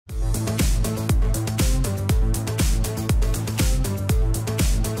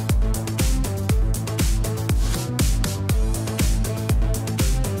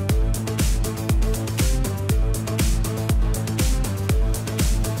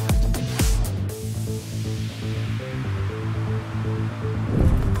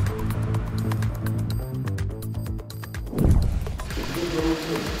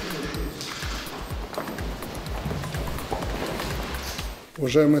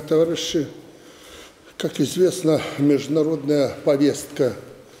Уважаемые товарищи, как известно, международная повестка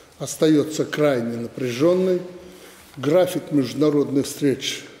остается крайне напряженной. График международных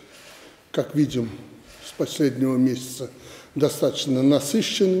встреч, как видим, с последнего месяца достаточно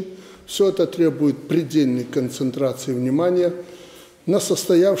насыщенный. Все это требует предельной концентрации внимания на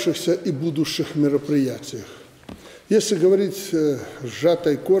состоявшихся и будущих мероприятиях. Если говорить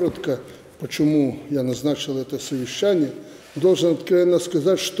сжато и коротко, почему я назначил это совещание, должен откровенно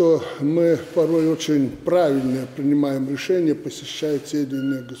сказать, что мы порой очень правильно принимаем решения, посещая те или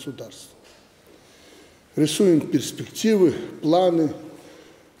иные государства. Рисуем перспективы, планы,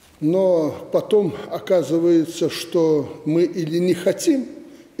 но потом оказывается, что мы или не хотим,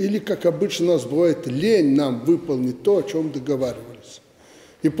 или, как обычно у нас бывает, лень нам выполнить то, о чем договаривались.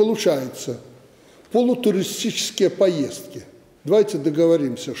 И получается полутуристические поездки. Давайте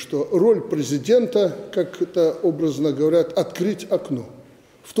договоримся, что роль президента, как это образно говорят, открыть окно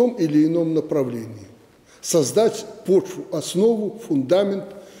в том или ином направлении, создать почву, основу, фундамент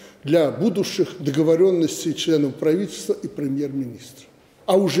для будущих договоренностей членов правительства и премьер-министра.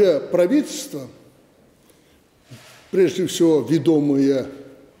 А уже правительство, прежде всего ведомые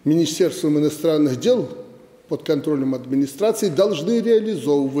Министерством иностранных дел под контролем администрации, должны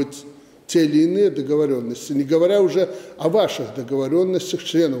реализовывать те или иные договоренности, не говоря уже о ваших договоренностях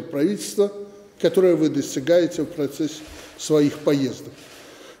членов правительства, которые вы достигаете в процессе своих поездок.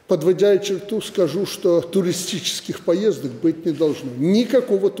 Подводя черту, скажу, что туристических поездок быть не должно.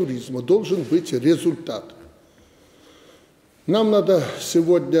 Никакого туризма, должен быть результат. Нам надо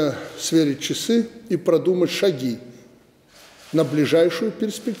сегодня сверить часы и продумать шаги на ближайшую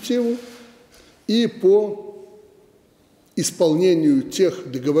перспективу и по исполнению тех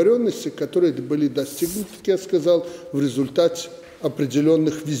договоренностей, которые были достигнуты, как я сказал, в результате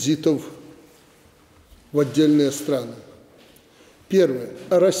определенных визитов в отдельные страны. Первое.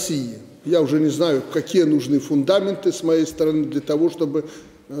 О России. Я уже не знаю, какие нужны фундаменты с моей стороны для того, чтобы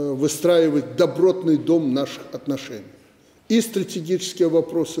выстраивать добротный дом наших отношений. И стратегические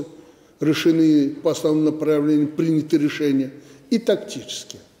вопросы решены по основным направлениям, приняты решения, и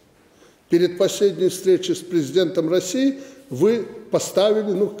тактические. Перед последней встречей с президентом России вы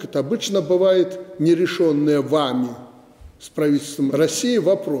поставили, как это обычно бывает, нерешенные вами с правительством России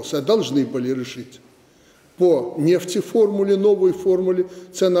вопросы, а должны были решить. По нефтеформуле, новой формуле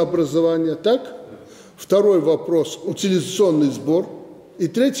ценообразования, так? Второй вопрос – утилизационный сбор. И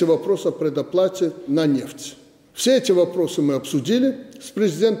третий вопрос о предоплате на нефть. Все эти вопросы мы обсудили с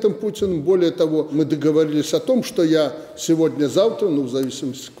президентом Путиным. Более того, мы договорились о том, что я сегодня-завтра, в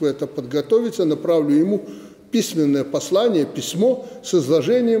зависимости, как вы это подготовите, направлю ему письменное послание, письмо с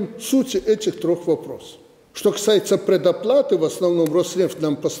изложением сути этих трех вопросов. Что касается предоплаты, в основном Роснефть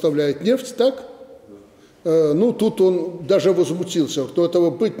нам поставляет нефть, так? Тут он даже возмутился, что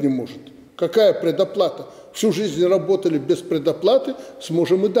этого быть не может. Какая предоплата? Всю жизнь работали без предоплаты,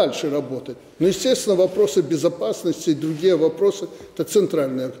 сможем и дальше работать. Но, естественно, вопросы безопасности и другие вопросы – это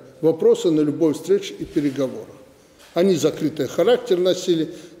центральные вопросы на любой встрече и переговорах. Они закрытый характер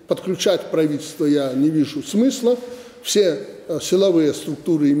носили, подключать правительство я не вижу смысла. Все силовые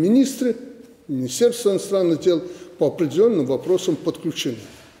структуры и министры, Министерство иностранных дел по определенным вопросам подключены.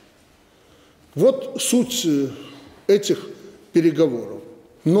 Вот суть этих переговоров.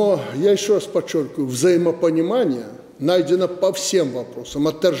 Но я еще раз подчеркиваю, взаимопонимание найдено по всем вопросам.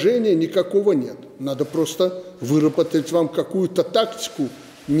 Отторжения никакого нет. Надо просто выработать вам какую-то тактику,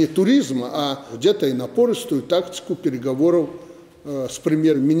 не туризма, а где-то и напористую тактику переговоров с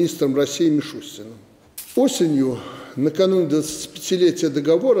премьер-министром России Мишустиным. Осенью, накануне 25-летия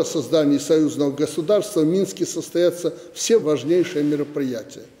договора о создании союзного государства, в Минске состоятся все важнейшие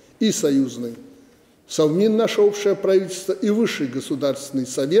мероприятия. И союзный Совмин, наше общее правительство, и Высший Государственный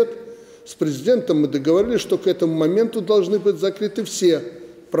Совет. С президентом мы договорились, что к этому моменту должны быть закрыты все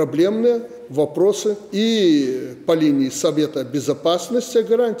проблемные вопросы и по линии Совета Безопасности, о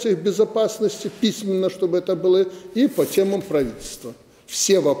гарантиях безопасности, письменно, чтобы это было, и по темам правительства.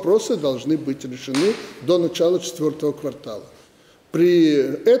 Все вопросы должны быть решены до начала 4-го квартала. При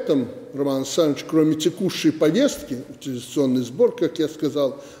этом, Роман Александрович, кроме текущей повестки, утилизационный сбор, как я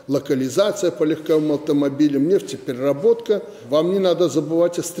сказал, локализация по легковым автомобилям, нефтепереработка, вам не надо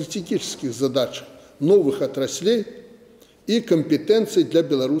забывать о стратегических задачах новых отраслей и компетенций для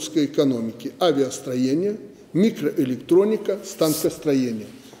белорусской экономики. Авиастроение, микроэлектроника, станкостроение.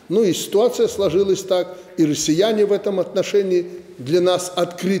 И ситуация сложилась так, и россияне в этом отношении для нас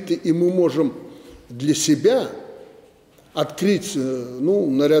открыты, и мы можем для себя открыть,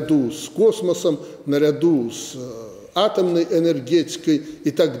 наряду с космосом, наряду с атомной энергетикой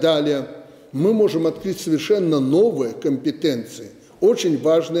и так далее, мы можем открыть совершенно новые компетенции, очень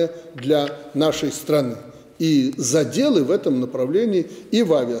важные для нашей страны. И заделы в этом направлении и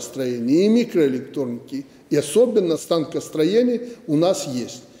в авиастроении, и микроэлектронике, и особенно станкостроении у нас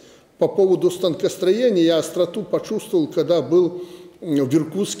есть. По поводу станкостроения я остроту почувствовал, когда был в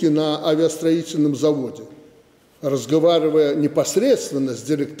Иркутске на авиастроительном заводе, разговаривая непосредственно с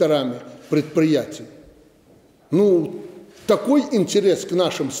директорами предприятий. Ну, такой интерес к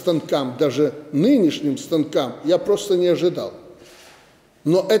нашим станкам, даже нынешним станкам, я просто не ожидал.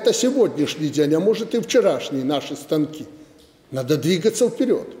 Но это сегодняшний день, а может и вчерашние наши станки. Надо двигаться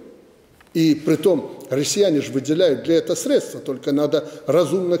вперед. И притом россияне же выделяют для этого средства, только надо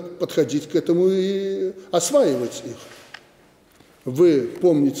разумно подходить к этому и осваивать их. Вы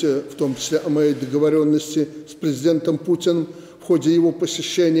помните, в том числе о моей договоренности с президентом Путиным в ходе его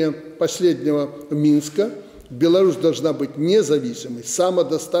посещения последнего Минска. Беларусь должна быть независимой,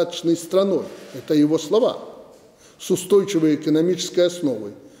 самодостаточной страной. Это его слова. С устойчивой экономической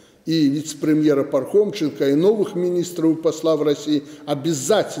основой. И вице-премьера Пархомченко, и новых министров и посла в России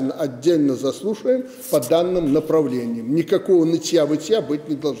обязательно отдельно заслушаем по данным направлениям. Никакого нытья-вытья быть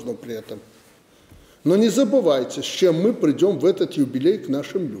не должно при этом. Но не забывайте, с чем мы придем в этот юбилей к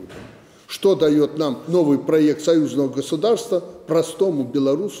нашим людям. Что дает нам новый проект союзного государства простому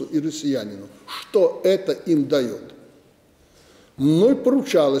белорусу и россиянину? Что это им дает? Мной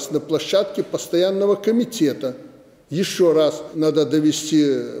поручалось на площадке постоянного комитета. Еще раз надо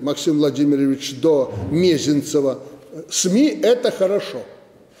довести, Максим Владимирович, до Мезенцева. СМИ – это хорошо.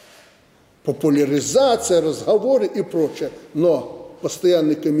 Популяризация, разговоры и прочее. Но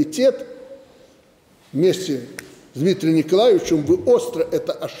постоянный комитет вместе с Дмитрием Николаевичем, вы остро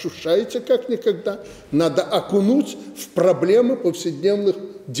это ощущаете как никогда, надо окунуть в проблемы повседневных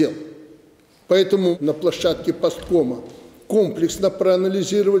дел. Поэтому на площадке посткома комплексно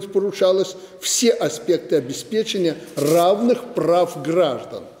проанализировать поручалось все аспекты обеспечения равных прав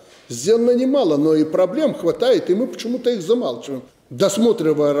граждан. Сделано немало, но и проблем хватает, и мы почему-то их замалчиваем.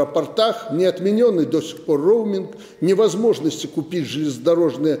 Досмотры в аэропортах, неотмененный до сих пор роуминг, невозможности купить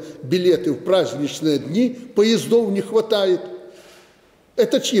железнодорожные билеты в праздничные дни, поездов не хватает.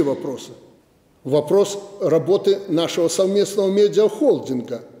 Это чьи вопросы? Вопрос работы нашего совместного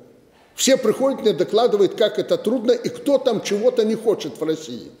медиахолдинга. Все приходят мне докладывают, как это трудно и кто там чего-то не хочет в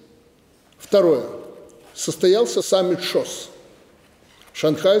России. Второе. Состоялся саммит ШОС,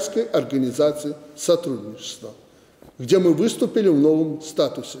 Шанхайской организации сотрудничества, где мы выступили в новом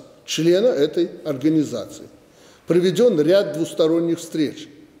статусе члена этой организации. Проведен ряд двусторонних встреч.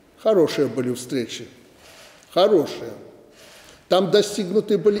 Хорошие были встречи. Хорошие. Там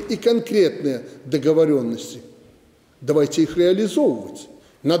достигнуты были и конкретные договоренности. Давайте их реализовывать.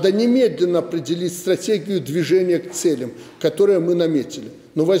 Надо немедленно определить стратегию движения к целям, которые мы наметили.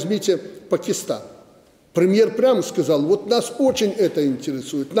 Но возьмите Пакистан. Премьер прямо сказал, вот нас очень это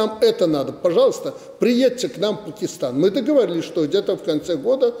интересует, нам это надо, пожалуйста, приедьте к нам в Пакистан. Мы договорились, что где-то в конце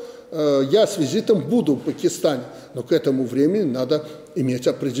года я с визитом буду в Пакистане, но к этому времени надо иметь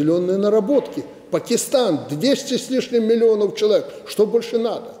определенные наработки. Пакистан, 200 с лишним миллионов человек, что больше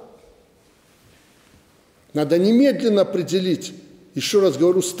надо? Надо немедленно определить, еще раз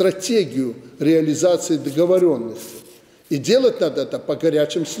говорю, стратегию реализации договоренности. И делать надо это по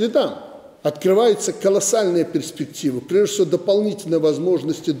горячим следам. Открываются колоссальные перспективы, прежде всего дополнительные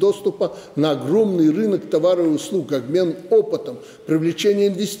возможности доступа на огромный рынок товаров и услуг, обмен опытом, привлечение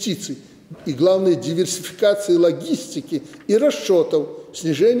инвестиций и, главное, диверсификации логистики и расчетов,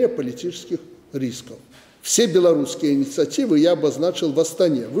 снижение политических рисков. Все белорусские инициативы я обозначил в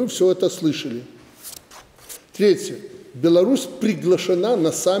Астане. Вы все это слышали. Третье. Беларусь приглашена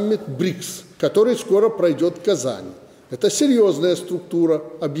на саммит БРИКС, который скоро пройдет в Казани. Это серьезная структура,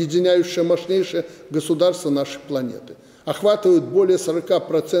 объединяющая мощнейшие государства нашей планеты. Охватывает более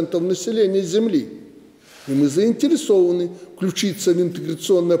 40% населения Земли. И мы заинтересованы включиться в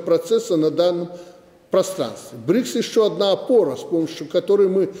интеграционные процессы на данном пространстве. БРИКС еще одна опора, с помощью которой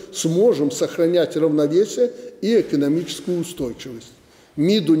мы сможем сохранять равновесие и экономическую устойчивость.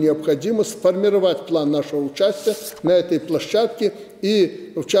 МИДу необходимо сформировать план нашего участия на этой площадке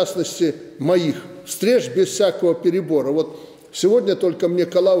и, в частности, моих встреч без всякого перебора. Вот сегодня только мне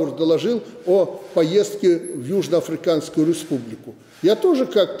Калаур доложил о поездке в Южноафриканскую республику. Я тоже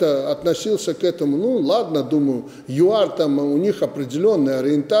как-то относился к этому, ну ладно, думаю, ЮАР, там у них определенная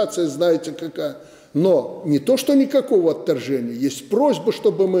ориентация, знаете какая. Но не то, что никакого отторжения, есть просьба,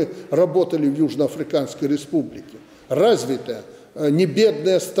 чтобы мы работали в Южноафриканской республике. Развитая, не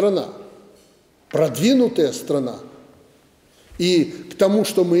бедная страна, продвинутая страна. И к тому,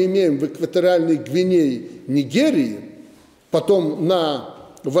 что мы имеем в экваториальной Гвинее, Нигерии, потом на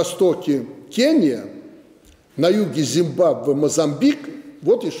востоке Кения, на юге Зимбабве, Мозамбик,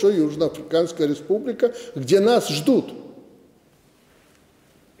 вот еще Южноафриканская республика, где нас ждут.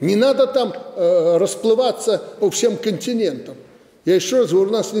 Не надо там расплываться по всем континентам. Я еще раз говорю,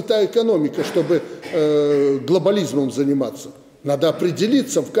 у нас не та экономика, чтобы глобализмом заниматься. Надо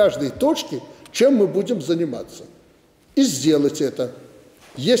определиться в каждой точке, чем мы будем заниматься. И сделать это.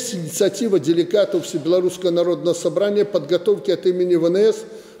 Есть инициатива делегатов Всебелорусского народного собрания подготовки от имени ВНС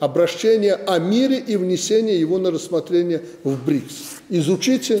обращения о мире и внесения его на рассмотрение в БРИКС.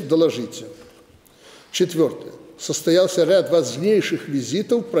 Изучите, доложите. Четвертое. Состоялся ряд важнейших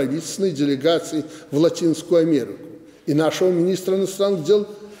визитов правительственной делегации в Латинскую Америку и нашего министра иностранных дел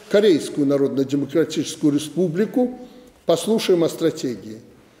Корейскую Народно-Демократическую Республику. Послушаем о стратегии.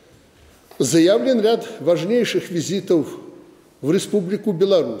 Заявлен ряд важнейших визитов в Республику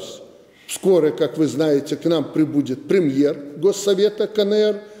Беларусь. Скоро, как вы знаете, к нам прибудет премьер Госсовета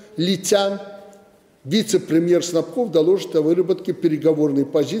КНР Ли Цян. Вице-премьер Снабков доложит о выработке переговорной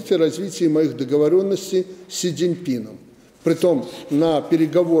позиции развития моих договоренностей с Си Цзиньпином. Притом на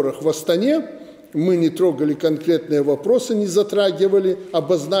переговорах в Астане мы не трогали конкретные вопросы, не затрагивали,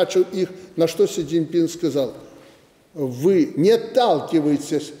 обозначив их, на что Си Цзиньпин сказал: вы не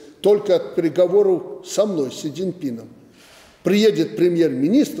отталкиваетесь только от переговоров со мной, Си Цзиньпином. Приедет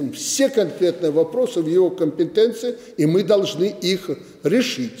премьер-министр, все конкретные вопросы в его компетенции, и мы должны их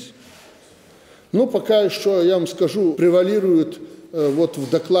решить. Но пока еще, я вам скажу, превалирует вот в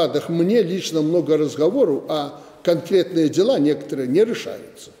докладах мне лично много разговоров, а конкретные дела некоторые не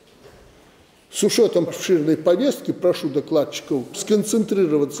решаются. С учетом обширной повестки прошу докладчиков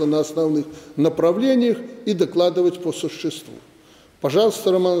сконцентрироваться на основных направлениях и докладывать по существу.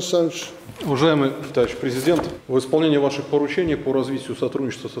 Пожалуйста, Роман Александрович. Уважаемый товарищ президент, в исполнении ваших поручений по развитию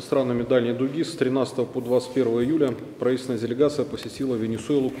сотрудничества со странами Дальней Дуги с 13 по 21 июля правительственная делегация посетила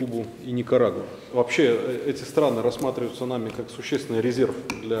Венесуэлу, Кубу и Никарагуа. Вообще эти страны рассматриваются нами как существенный резерв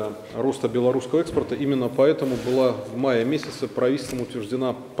для роста белорусского экспорта. Именно поэтому была в мае месяце правительством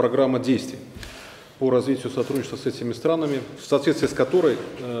утверждена программа действий по развитию сотрудничества с этими странами, в соответствии с которой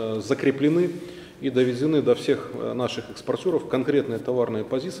закреплены и доведены до всех наших экспортеров конкретные товарные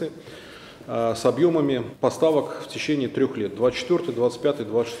позиции с объемами поставок в течение 3 лет, 24, 25,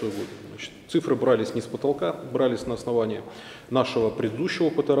 26 год. Значит, цифры брались не с потолка, брались на основании нашего предыдущего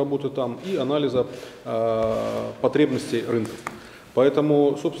опыта работы там и анализа потребностей рынков.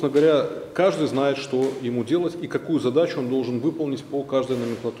 Поэтому, собственно говоря, каждый знает, что ему делать и какую задачу он должен выполнить по каждой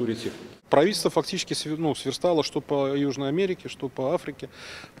номенклатуре техники. Правительство фактически сверстало что по Южной Америке, что по Африке,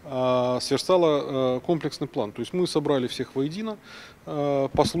 сверстало комплексный план. То есть мы собрали всех воедино,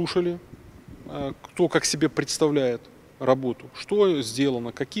 послушали, кто как себе представляет работу, что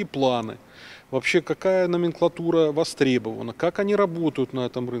сделано, какие планы, вообще какая номенклатура востребована, как они работают на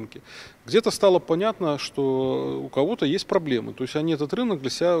этом рынке. Где-то стало понятно, что у кого-то есть проблемы, то есть они этот рынок для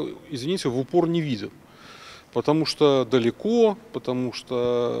себя, извините, в упор не видят. Потому что далеко, потому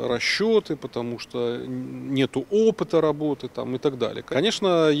что расчеты, потому что нету опыта работы там, и так далее.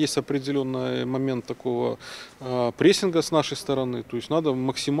 Конечно, есть определенный момент такого прессинга с нашей стороны. То есть надо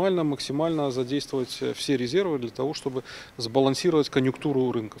максимально задействовать все резервы для того, чтобы сбалансировать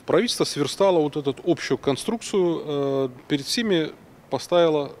конъюнктуру рынков. Правительство сверстало вот эту общую конструкцию, перед всеми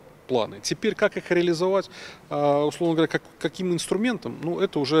поставило планы. Теперь как их реализовать, условно говоря, каким инструментом, ну,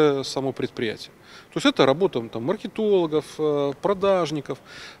 это уже само предприятие. То есть это работа там, маркетологов, продажников,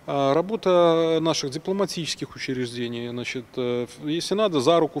 работа наших дипломатических учреждений. Значит, если надо,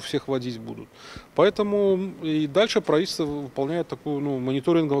 за руку всех водить будут. Поэтому и дальше правительство выполняет такую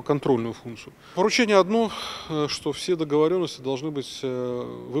мониторингово-контрольную функцию. Поручение одно, что все договоренности должны быть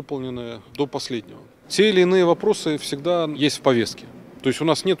выполнены до последнего. Те или иные вопросы всегда есть в повестке. То есть у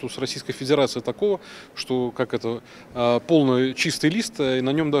нас нету с Российской Федерацией такого, что как это полный чистый лист, и на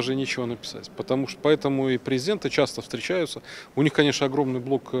нем даже ничего написать. Поэтому и президенты часто встречаются. У них, конечно, огромный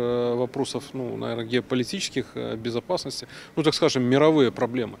блок вопросов, наверное, геополитических, безопасности, так скажем, мировые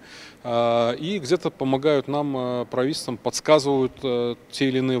проблемы. И где-то помогают нам, правительствам, подсказывают те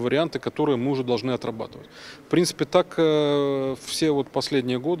или иные варианты, которые мы уже должны отрабатывать. В принципе, так все вот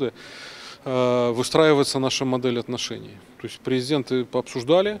последние годы выстраивается наша модель отношений. То есть президенты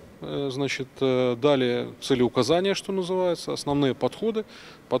пообсуждали, значит, дали целеуказания, что называется, основные подходы.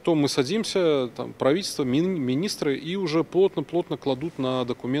 Потом мы садимся, там, правительство, министры, и уже плотно кладут на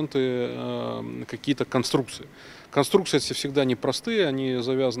документы какие-то конструкции. Конструкции эти всегда непростые, они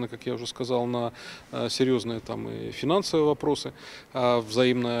завязаны, как я уже сказал, на серьезные там, и финансовые вопросы,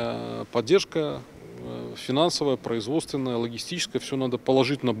 взаимная поддержка, финансовое, производственное, логистическое, все надо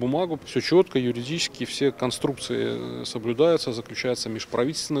положить на бумагу, все четко, юридически, все конструкции соблюдаются, заключаются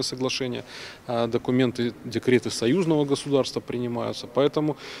межправительственные соглашения, документы, декреты союзного государства принимаются.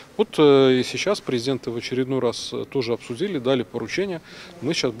 Поэтому вот и сейчас президенты в очередной раз тоже обсудили, дали поручения.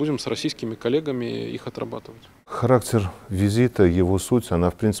 Мы сейчас будем с российскими коллегами их отрабатывать. Характер визита, его суть,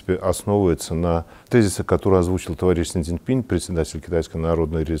 она в принципе основывается на тезисе, который озвучил товарищ Си Цзиньпинь, председатель Китайской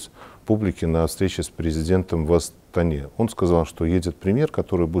Народной Республики, на встрече с президентом в Астане. Он сказал, что едет премьер,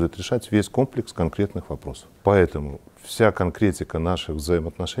 который будет решать весь комплекс конкретных вопросов. Поэтому вся конкретика наших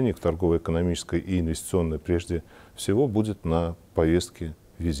взаимоотношений, торгово-экономической и инвестиционной прежде всего, будет на повестке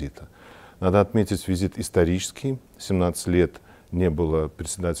визита. Надо отметить, визит исторический, 17 лет не было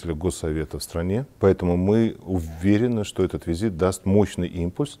председателя Госсовета в стране, поэтому мы уверены, что этот визит даст мощный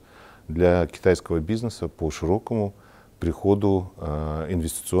импульс для китайского бизнеса по широкому приходу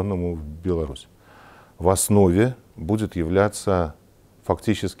инвестиционному в Беларусь. В основе будет являться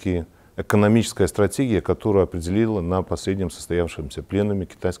фактически экономическая стратегия, которую определила на последнем состоявшемся пленуме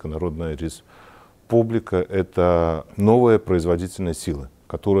Китайская Народная Республика. Это новая производительная сила,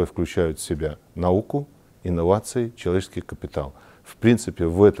 которая включает в себя науку, инновации, человеческий капитал. В принципе,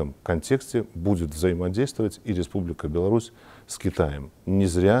 в этом контексте будет взаимодействовать и Республика Беларусь с Китаем. Не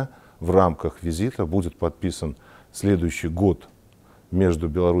зря в рамках визита будет подписан следующий год между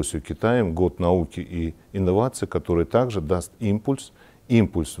Беларусью и Китаем, год науки и инноваций, который также даст импульс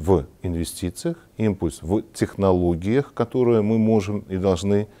в инвестициях, импульс в технологиях, которые мы можем и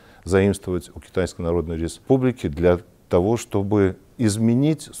должны заимствовать у Китайской Народной Республики для того, чтобы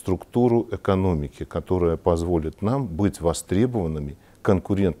изменить структуру экономики, которая позволит нам быть востребованными,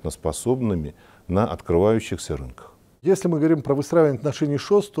 конкурентоспособными на открывающихся рынках. Если мы говорим про выстраивание отношений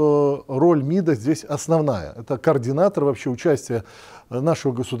ШОС, то роль МИДа здесь основная. Это координатор вообще участия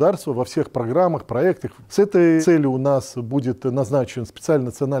нашего государства во всех программах, проектах. С этой целью у нас будет назначен специальный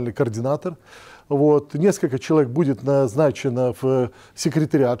национальный координатор. Вот. Несколько человек будет назначено в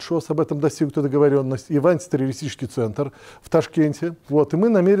секретариат ШОС, об этом достигнута договоренность, и в антитеррористический центр в Ташкенте. Вот. И мы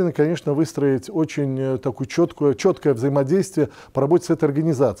намерены, конечно, выстроить очень такое четкое взаимодействие по работе с этой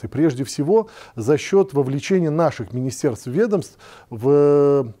организацией. Прежде всего, за счет вовлечения наших министерств и ведомств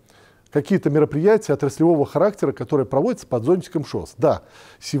в какие-то мероприятия отраслевого характера, которые проводятся под зонтиком ШОС. Да,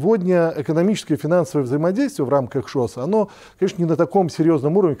 сегодня экономическое и финансовое взаимодействие в рамках ШОС, оно, конечно, не на таком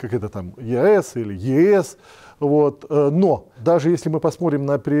серьезном уровне, как это там ЕС или ЕС. Вот. Но даже если мы посмотрим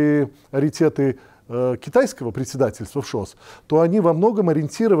на приоритеты китайского председательства в ШОС, то они во многом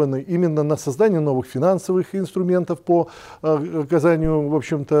ориентированы именно на создание новых финансовых инструментов по оказанию, в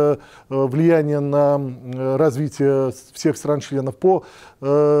общем-то, влияния на развитие всех стран-членов, по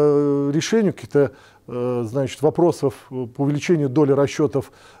решению каких-то вопросов по увеличению доли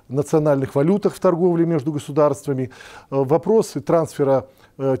расчетов в национальных валютах в торговле между государствами, вопросы трансфера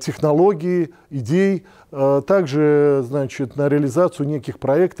технологий, идей, также на реализацию неких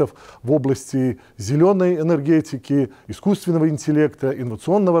проектов в области зеленой энергетики, искусственного интеллекта,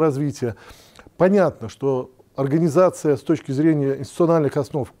 инновационного развития. Понятно, что организация с точки зрения институциональных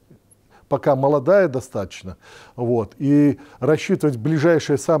основ пока молодая достаточно, вот, и рассчитывать в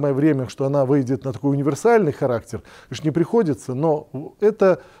ближайшее самое время, что она выйдет на такой универсальный характер, конечно, не приходится, но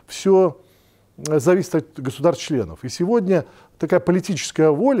это все зависит от государств-членов. И сегодня такая политическая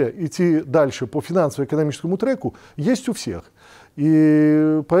воля идти дальше по финансово-экономическому треку есть у всех.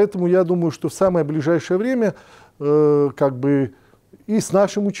 И поэтому я думаю, что в самое ближайшее время и с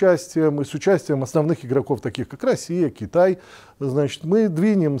нашим участием, и с участием основных игроков, таких как Россия, Китай, мы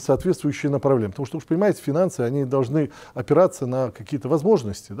двинем соответствующие направления. Потому что, вы понимаете, финансы, они должны опираться на какие-то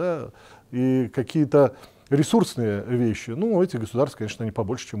возможности, да, и какие-то ресурсные вещи. Ну, эти государства, конечно, они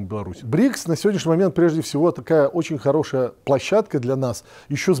побольше, чем в Беларуси. БРИКС на сегодняшний момент, прежде всего, такая очень хорошая площадка для нас,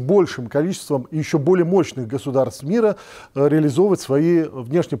 еще с большим количеством и еще более мощных государств мира реализовывать свои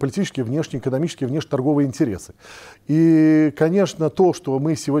внешнеполитические, внешнеэкономические, внешнеторговые интересы. И, конечно, то, что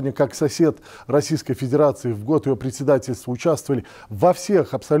мы сегодня, как сосед Российской Федерации, в год ее председательства участвовали во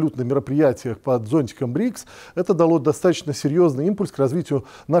всех абсолютно мероприятиях под зонтиком БРИКС, это дало достаточно серьезный импульс к развитию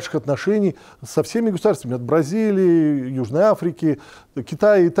наших отношений со всеми государствами, от Бразилии, Южной Африки,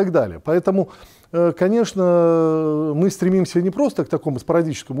 Китая и так далее. Поэтому, конечно, мы стремимся не просто к такому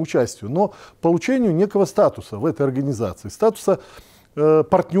спорадическому участию, но к получению некого статуса в этой организации. Статуса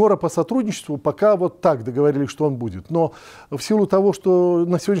партнера по сотрудничеству, пока вот так договорились, что он будет. Но в силу того, что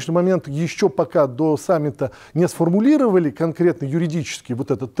на сегодняшний момент еще пока до саммита не сформулировали конкретно юридически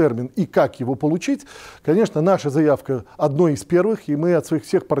вот этот термин и как его получить, конечно, наша заявка одной из первых, и мы от своих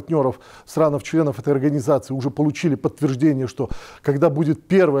всех партнеров, странов-членов этой организации уже получили подтверждение, что когда будет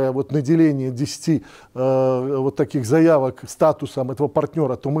первое вот наделение 10 вот таких заявок статусом этого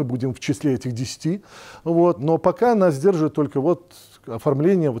партнера, то мы будем в числе этих 10. Вот. Но пока нас сдерживает только вот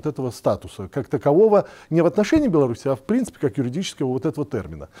оформление вот этого статуса, как такового, не в отношении Беларуси, а в принципе как юридического вот этого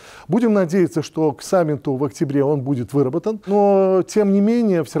термина. Будем надеяться, что к саммиту в октябре он будет выработан, но тем не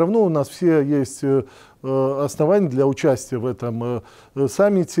менее, все равно у нас все есть оснований для участия в этом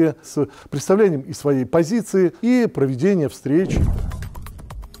саммите с представлением и своей позиции, и проведения встреч.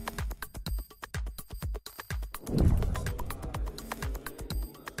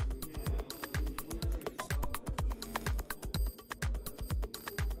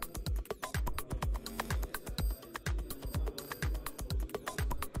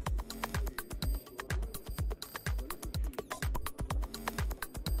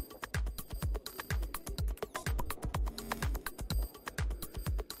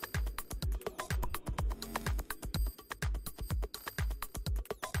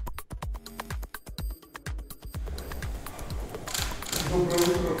 Доброе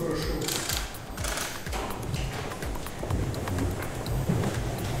утро, прошу.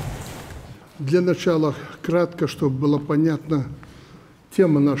 Для начала кратко, чтобы было понятно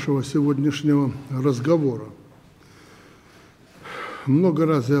тема нашего сегодняшнего разговора. Много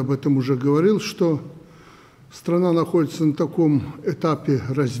раз я об этом уже говорил, что страна находится на таком этапе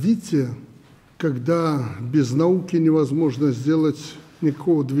развития, когда без науки невозможно сделать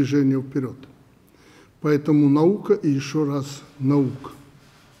никакого движения вперед. Поэтому наука и еще раз наука.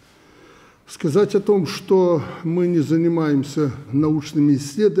 Сказать о том, что мы не занимаемся научными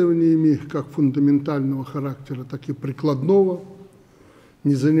исследованиями как фундаментального характера, так и прикладного,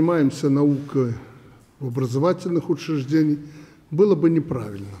 не занимаемся наукой в образовательных учреждениях, было бы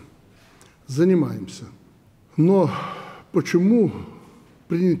неправильно. Занимаемся. Но почему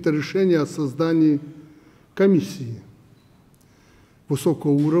принято решение о создании комиссии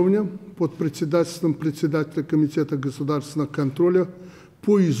высокого уровня под председательством председателя Комитета государственного контроля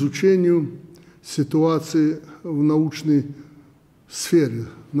по изучению ситуации в научной сфере,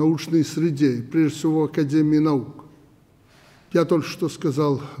 научной среде, и прежде всего в Академии наук? Я только что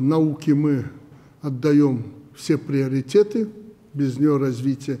сказал, науке мы отдаем все приоритеты, без нее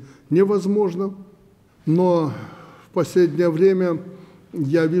развитие невозможно. Но в последнее время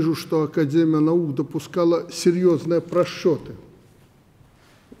я вижу, что Академия наук допускала серьезные просчеты.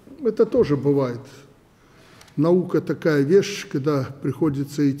 Это тоже бывает. Наука такая вещь, когда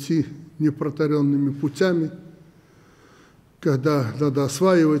приходится идти непротаренными путями, когда надо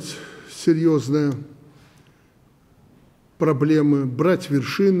осваивать серьезные проблемы, брать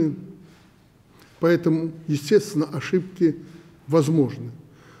вершины. Поэтому, естественно, ошибки возможны.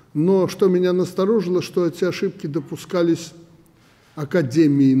 Но что меня насторожило, что эти ошибки допускались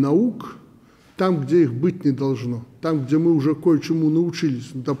Академией наук, там, где их быть не должно, там, где мы уже кое-чему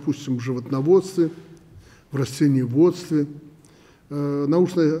научились, допустим, в животноводстве, в растениеводстве,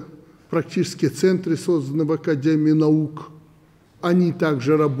 научно-практические центры, созданные в Академии наук, они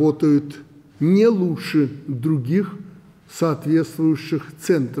также работают не лучше других соответствующих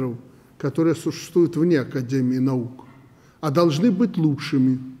центров, которые существуют вне Академии наук, а должны быть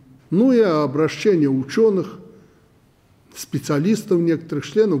лучшими. Ну и обращение ученых, специалистов, некоторых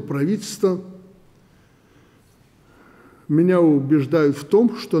членов правительства меня убеждают в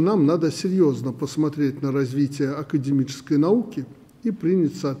том, что нам надо серьезно посмотреть на развитие академической науки и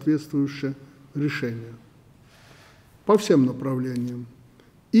принять соответствующее решение по всем направлениям.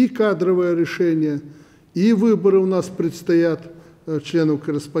 И кадровое решение, и выборы у нас предстоят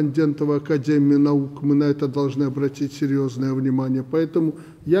членов-корреспондентов Академии наук. Мы на это должны обратить серьезное внимание. Поэтому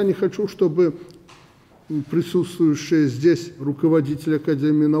я не хочу, чтобы присутствующие здесь руководители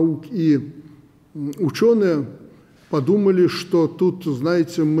Академии наук и ученые подумали, что тут,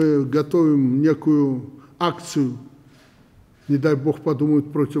 знаете, мы готовим некую акцию, не дай бог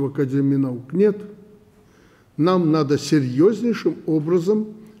подумают, против Академии наук. Нет. Нам надо серьезнейшим образом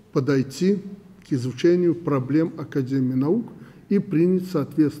подойти к изучению проблем Академии наук и принять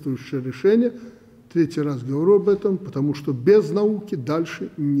соответствующее решение. Третий раз говорю об этом, потому что без науки дальше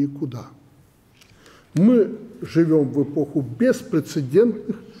никуда. Мы живем в эпоху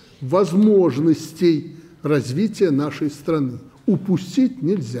беспрецедентных возможностей развития нашей страны. Упустить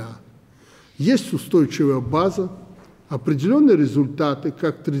нельзя. Есть устойчивая база, определенные результаты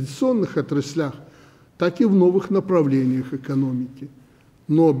как в традиционных отраслях, так и в новых направлениях экономики.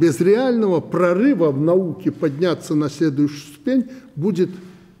 Но без реального прорыва в науке подняться на следующую ступень будет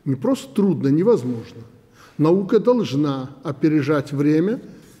не просто трудно, невозможно. Наука должна опережать время,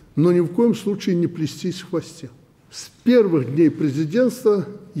 но ни в коем случае не плестись в хвосте. С первых дней президентства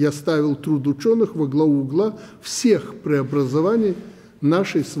я ставил труд ученых во главу угла всех преобразований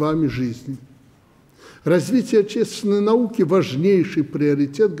нашей с вами жизни. Развитие отечественной науки – важнейший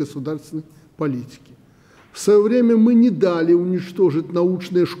приоритет государственной политики. В свое время мы не дали уничтожить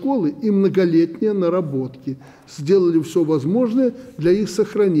научные школы и многолетние наработки. Сделали все возможное для их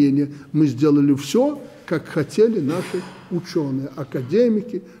сохранения. Мы сделали все, как хотели наши ученые,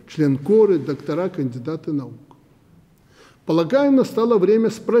 академики, член-коры, доктора, кандидаты наук. Полагаю, настало время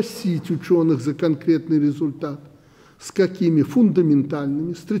спросить ученых за конкретный результат, с какими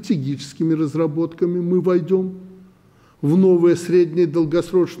фундаментальными, стратегическими разработками мы войдем в новые средние и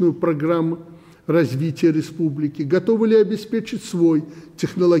долгосрочную программу развития республики, готовы ли обеспечить свой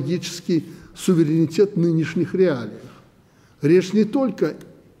технологический суверенитет в нынешних реалиях. Речь не только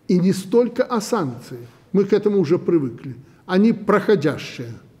и не столько о санкциях, мы к этому уже привыкли, они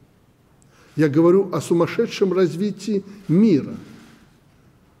проходящие. Я говорю о сумасшедшем развитии мира,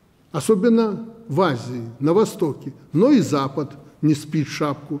 особенно в Азии, на Востоке, но и Запад не спит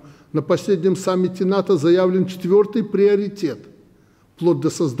шапку. На последнем саммите НАТО заявлен 4-й приоритет, вплоть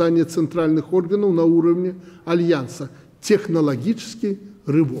до создания центральных органов на уровне Альянса – технологический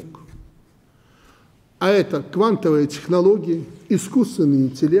рывок. А это квантовые технологии, искусственный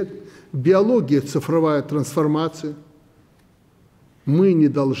интеллект, биология, цифровая трансформация. Мы не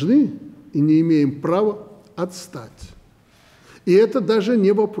должны и не имеем права отстать. И это даже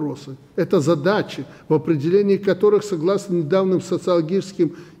не вопросы, это задачи, в определении которых, согласно недавним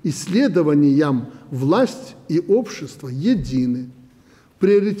социологическим исследованиям, власть и общество едины. В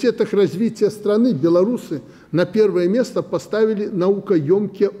приоритетах развития страны белорусы на первое место поставили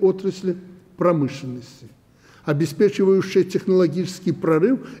наукоемкие отрасли промышленности, обеспечивающие технологический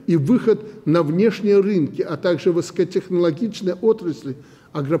прорыв и выход на внешние рынки, а также высокотехнологичные отрасли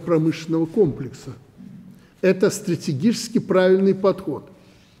агропромышленного комплекса. Это стратегически правильный подход.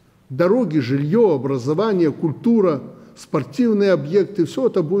 Дороги, жилье, образование, культура, спортивные объекты – все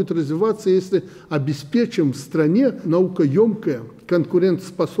это будет развиваться, если обеспечим в стране наукоемкое,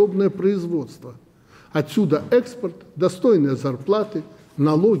 конкурентоспособное производство. Отсюда экспорт, достойные зарплаты,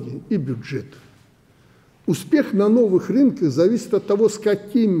 налоги и бюджет. Успех на новых рынках зависит от того, с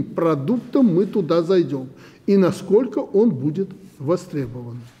каким продуктом мы туда зайдем и насколько он будет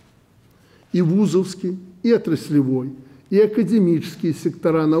востребован. И вузовский, и отраслевой, и академические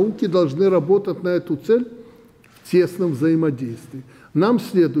сектора науки должны работать на эту цель в тесном взаимодействии. Нам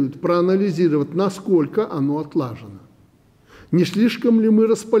следует проанализировать, насколько оно отлажено. Не слишком ли мы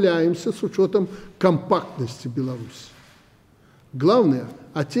распыляемся с учетом компактности Беларуси? Главное,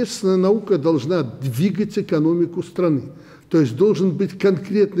 отечественная наука должна двигать экономику страны, то есть должен быть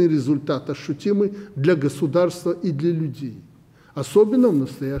конкретный результат, ощутимый для государства и для людей, особенно в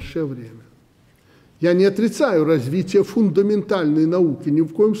настоящее время. Я не отрицаю развитие фундаментальной науки, ни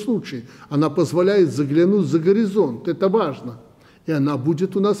в коем случае. Она позволяет заглянуть за горизонт, это важно, и она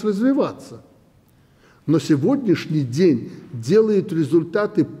будет у нас развиваться. Но сегодняшний день делает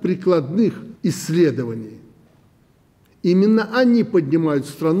результаты прикладных исследований. Именно они поднимают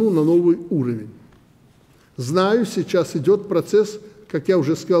страну на новый уровень. Знаю, сейчас идет процесс, как я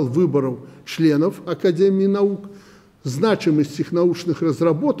уже сказал, выборов членов Академии наук. Значимость их научных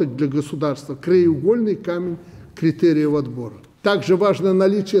разработок для государства – краеугольный камень критериев отбора. Также важно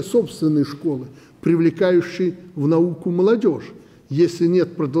наличие собственной школы, привлекающей в науку молодежь. Если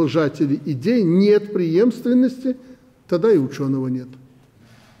нет продолжателей идей, нет преемственности, тогда и ученого нет.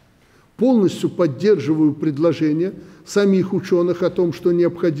 Полностью поддерживаю предложение самих ученых о том, что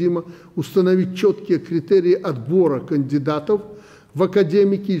необходимо установить четкие критерии отбора кандидатов в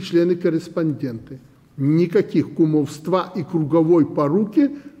академики и члены-корреспонденты. Никаких кумовства и круговой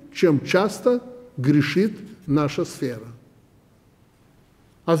поруки, чем часто грешит наша сфера.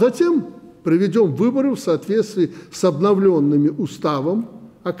 А затем проведем выборы в соответствии с обновленными уставом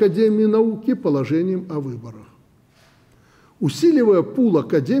Академии науки и положением о выборах. Усиливая пул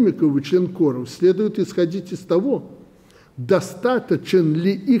академиков и членкоров, следует исходить из того, достаточен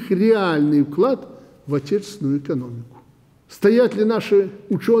ли их реальный вклад в отечественную экономику. Стоят ли наши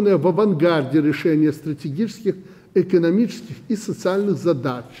ученые в авангарде решения стратегических, экономических и социальных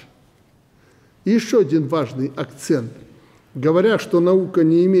задач? И еще один важный акцент. Говоря, что наука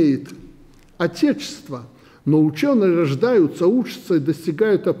не имеет отечества, но ученые рождаются, учатся и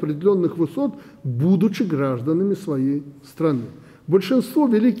достигают определенных высот, будучи гражданами своей страны. Большинство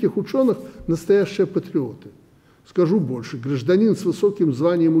великих ученых – настоящие патриоты. Скажу больше, гражданин с высоким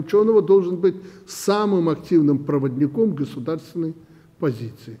званием ученого должен быть самым активным проводником государственной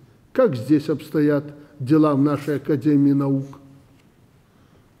позиции. Как здесь обстоят дела в нашей Академии наук?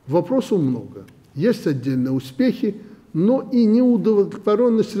 Вопросов много. Есть отдельные успехи, но и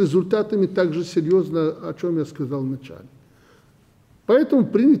неудовлетворенность результатами так же серьезно, о чем я сказал в начале. Поэтому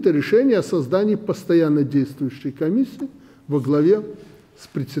принято решение о создании постоянно действующей комиссии во главе с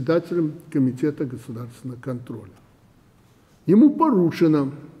председателем Комитета государственного контроля. Ему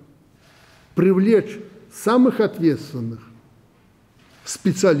поручено привлечь самых ответственных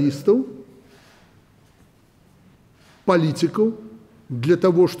специалистов, политиков, для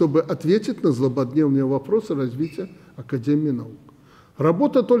того, чтобы ответить на злободневные вопросы развития Академии наук.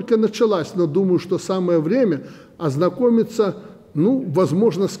 Работа только началась, но думаю, что самое время ознакомиться,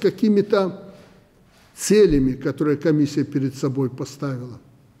 возможно, с какими-то целями, которые комиссия перед собой поставила.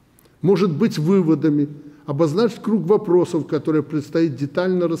 Может быть, выводами, обозначить круг вопросов, которые предстоит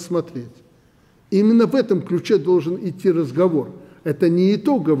детально рассмотреть. Именно в этом ключе должен идти разговор. Это не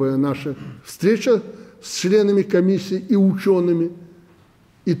итоговая наша встреча с членами комиссии и учеными.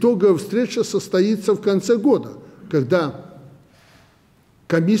 Итоговая встреча состоится в конце года, когда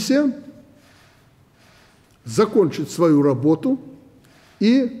комиссия закончит свою работу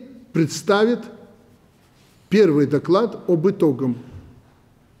и представит первый доклад об итогах.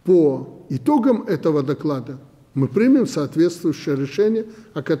 По итогам этого доклада мы примем соответствующее решение,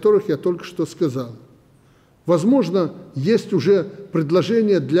 о которых я только что сказал. Возможно, есть уже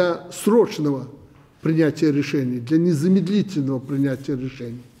предложение для срочного принятия решений, для незамедлительного принятия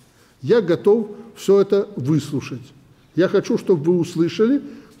решений. Я готов все это выслушать. Я хочу, чтобы вы услышали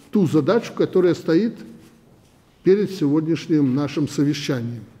ту задачу, которая стоит перед сегодняшним нашим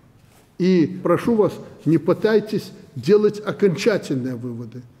совещанием. И прошу вас, не пытайтесь делать окончательные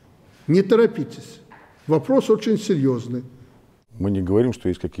выводы. Не торопитесь. Вопрос очень серьезный. Мы не говорим, что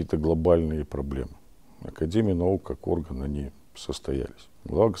есть какие-то глобальные проблемы. Академия наук как орган, они состоялись.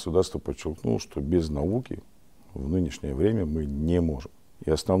 Глава государства подчеркнул, что без науки в нынешнее время мы не можем.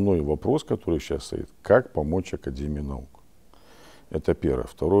 И основной вопрос, который сейчас стоит, как помочь Академии наук. Это первое.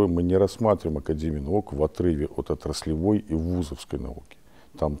 Второе, мы не рассматриваем Академию наук в отрыве от отраслевой и вузовской науки.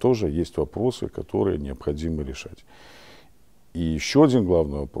 Там тоже есть вопросы, которые необходимо решать. И еще один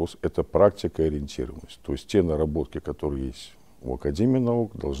главный вопрос – это практика и ориентированность. То есть те наработки, которые есть в Академии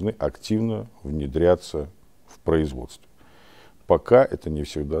наук, должны активно внедряться в производстве. Пока это не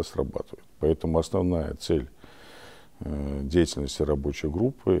всегда срабатывает. Поэтому основная цель деятельности рабочей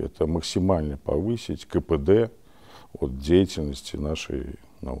группы – это максимально повысить КПД от деятельности нашей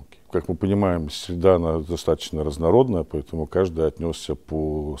науки. Как мы понимаем, среда она достаточно разнородная, поэтому каждый отнесся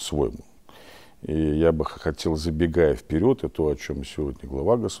по-своему. И я бы хотел, забегая вперед, и то, о чем сегодня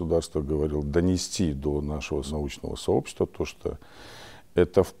глава государства говорил, донести до нашего научного сообщества то, что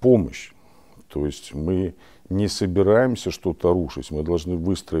это в помощь. То есть мы не собираемся что-то рушить, мы должны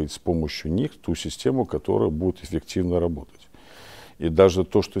выстроить с помощью них ту систему, которая будет эффективно работать. И даже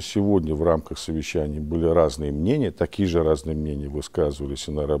то, что сегодня в рамках совещаний были разные мнения, такие же разные мнения высказывались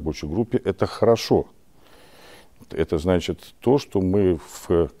и на рабочей группе, это хорошо. Это значит то, что мы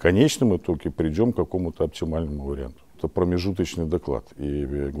в конечном итоге придем к какому-то оптимальному варианту. Это промежуточный доклад. И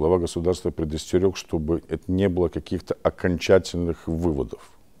глава государства предостерег, чтобы это не было каких-то окончательных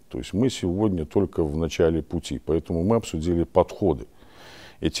выводов. То есть мы сегодня только в начале пути, поэтому мы обсудили подходы.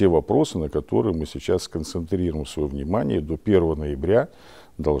 И те вопросы, на которые мы сейчас сконцентрируем свое внимание, до 1 ноября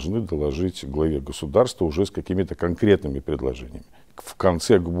должны доложить главе государства уже с какими-то конкретными предложениями. В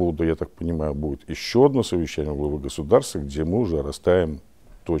конце года, я так понимаю, будет еще одно совещание главы государства, где мы уже расставим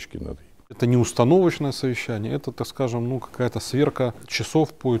точки над «и». Это не установочное совещание, это, так скажем, какая-то сверка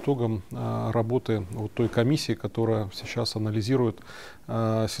часов по итогам работы вот той комиссии, которая сейчас анализирует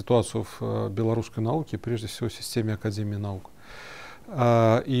ситуацию в белорусской науке, прежде всего в системе Академии наук.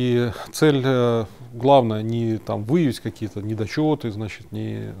 И цель главная не выявить какие-то недочеты, значит,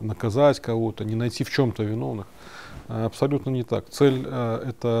 не наказать кого-то, не найти в чем-то виновных. Абсолютно не так. Цель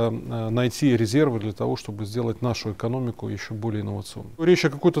это найти резервы для того, чтобы сделать нашу экономику еще более инновационной. Речь о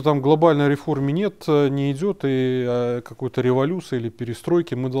какой-то глобальной реформе нет, не идет, и о какой-то революции или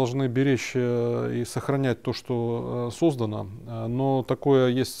перестройке. Мы должны беречь и сохранять то, что создано. Но такое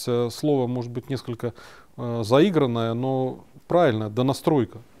есть слово, может быть, несколько заигранное, но правильно,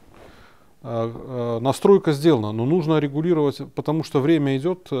 донастройка. Настройка сделана, но нужно регулировать, потому что время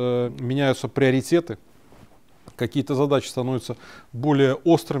идет, меняются приоритеты. Какие-то задачи становятся более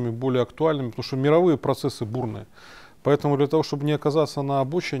острыми, более актуальными, потому что мировые процессы бурные. Поэтому для того, чтобы не оказаться на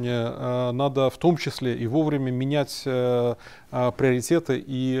обочине, надо в том числе и вовремя менять приоритеты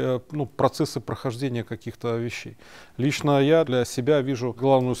и процессы прохождения каких-то вещей. Лично я для себя вижу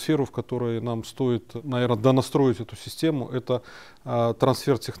главную сферу, в которой нам стоит, наверное, донастроить эту систему, это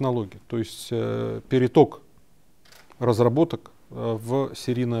трансфер технологий, то есть переток разработок в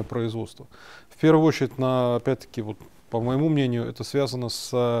серийное производство. В первую очередь, опять-таки, по моему мнению, это связано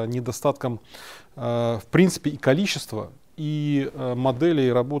с недостатком, в принципе, и количества, и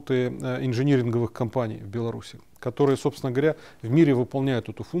моделей работы инжиниринговых компаний в Беларуси, которые, собственно говоря, в мире выполняют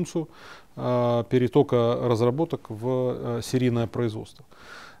эту функцию перетока разработок в серийное производство.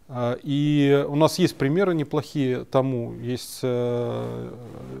 И у нас есть примеры неплохие тому. Есть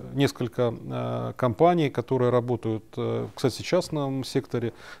несколько компаний, которые работают, кстати, в частном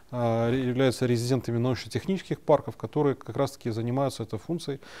секторе, являются резидентами научно-технических парков, которые как раз-таки занимаются этой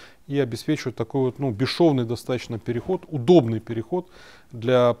функцией и обеспечивают такой бесшовный достаточно переход, удобный переход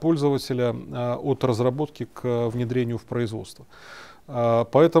для пользователя от разработки к внедрению в производство.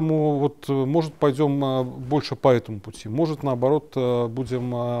 Поэтому может пойдем больше по этому пути, может наоборот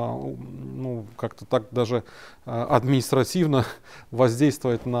будем как-то так даже административно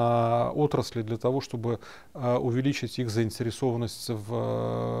воздействовать на отрасли для того, чтобы увеличить их заинтересованность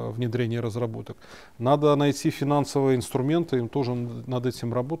в внедрении разработок. Надо найти финансовые инструменты, им тоже над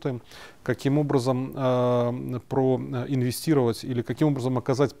этим работаем, каким образом проинвестировать или каким образом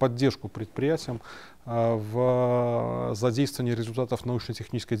оказать поддержку предприятиям в задействовании результатов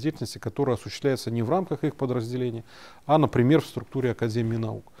научно-технической деятельности, которая осуществляется не в рамках их подразделений, а, например, в структуре Академии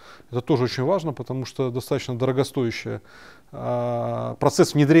наук. Это тоже очень важно, потому что достаточно дорогостоящий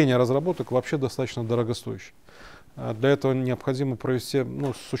процесс внедрения разработок вообще достаточно дорогостоящий. Для этого необходимо провести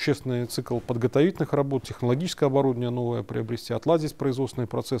существенный цикл подготовительных работ, технологическое оборудование новое приобрести, отладить производственные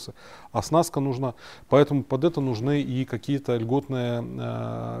процессы, оснастка нужна. Поэтому под это нужны и какие-то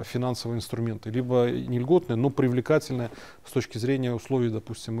льготные финансовые инструменты, либо не льготные, но привлекательные с точки зрения условий,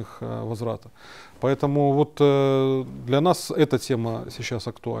 допустим, их возврата. Поэтому для нас эта тема сейчас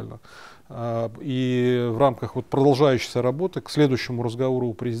актуальна. И в рамках продолжающейся работы к следующему разговору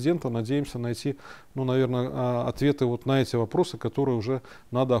у президента надеемся найти, наверное, ответы на эти вопросы, которые уже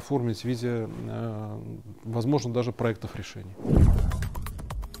надо оформить в виде, возможно, даже проектов решений.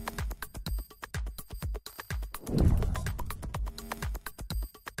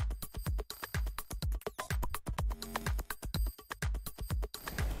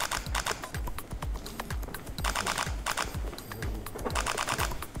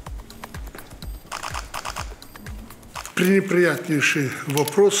 Пренеприятнейший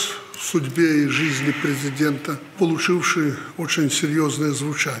вопрос в судьбе и жизни президента, получивший очень серьезное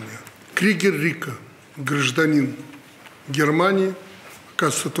звучание. Кригер Рика, гражданин Германии,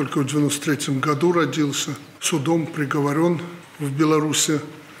 оказывается, только в 1993 году родился, судом приговорен в Беларуси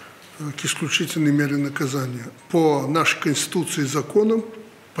к исключительной мере наказания. По нашей Конституции и законам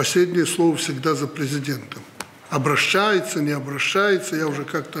последнее слово всегда за президентом. Обращается, не обращается. Я уже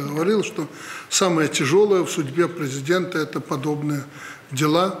как-то говорил, что самое тяжелое в судьбе президента – это подобные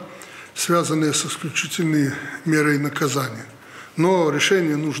дела, связанные с исключительной мерой наказания. Но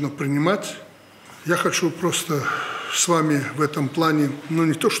решение нужно принимать. Я хочу просто с вами в этом плане,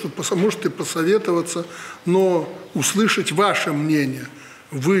 не то что, может и посоветоваться, но услышать ваше мнение.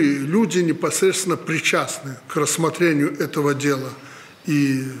 Вы, люди, непосредственно причастны к рассмотрению этого дела.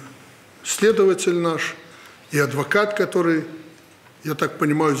 И следователь наш, и адвокат, который, я так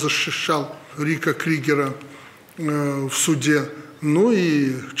понимаю, защищал Рика Кригера в суде,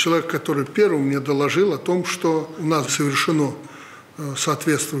 и человек, который первым мне доложил о том, что у нас совершено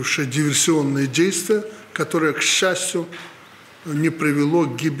соответствующее диверсионное действие, которое, к счастью, не привело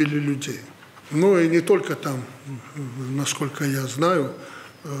к гибели людей. И не только там, насколько я знаю,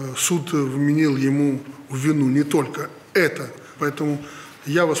 суд вменил ему в вину не только это. Поэтому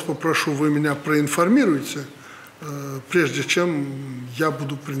я вас попрошу, вы меня проинформируйте, прежде чем я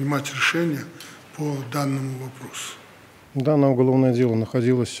буду принимать решение по данному вопросу. Данное уголовное дело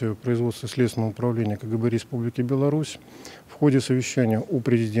находилось в производстве Следственного управления КГБ Республики Беларусь. В ходе совещания у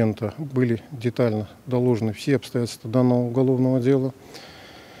президента были детально доложены все обстоятельства данного уголовного дела.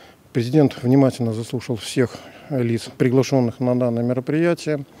 Президент внимательно заслушал всех лиц, приглашенных на данное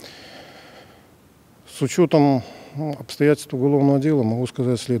мероприятие. С учетом обстоятельств уголовного дела могу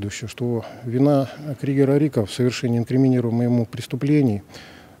сказать следующее, что вина Кригера Рика в совершении инкриминируемых ему преступлений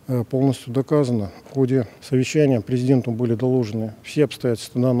полностью доказана. В ходе совещания президенту были доложены все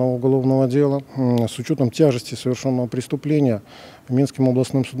обстоятельства данного уголовного дела. С учетом тяжести совершенного преступления Минским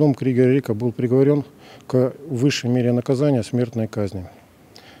областным судом Кригер Рика был приговорен к высшей мере наказания — смертной казни.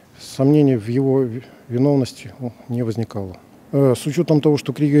 Сомнений в его виновности не возникало. С учетом того,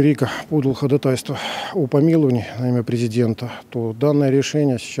 что Рика подал ходатайство о помиловании на имя президента, то данное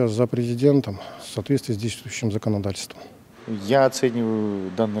решение сейчас за президентом в соответствии с действующим законодательством. Я оцениваю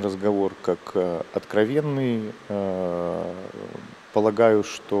данный разговор как откровенный. Полагаю,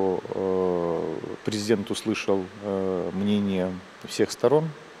 что президент услышал мнение всех сторон,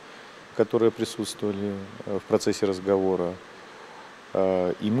 которые присутствовали в процессе разговора.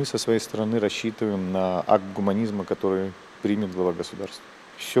 И мы со своей стороны рассчитываем на акт гуманизма, который примет глава государства.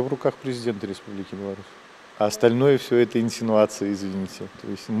 Все в руках президента Республики Беларусь. А остальное все это инсинуации, извините. То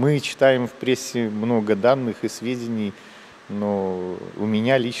есть мы читаем в прессе много данных и сведений, но у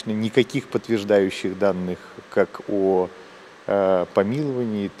меня лично никаких подтверждающих данных как о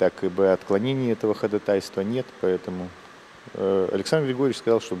помиловании, так и об отклонении этого ходатайства нет. Поэтому Александр Григорьевич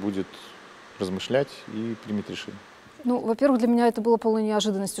сказал, что будет размышлять и примет решение. Ну, во-первых, для меня это было полной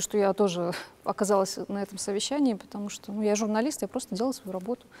неожиданностью, что я тоже оказалась на этом совещании, потому что я журналист, я просто делала свою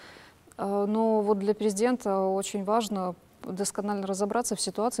работу. Но вот для президента очень важно досконально разобраться в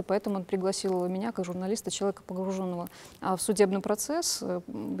ситуации, поэтому он пригласил меня, как журналиста, человека, погруженного в судебный процесс.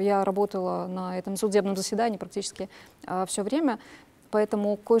 Я работала на этом судебном заседании практически все время,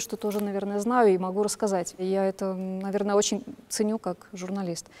 поэтому кое-что тоже, наверное, знаю и могу рассказать. Я это, наверное, очень ценю как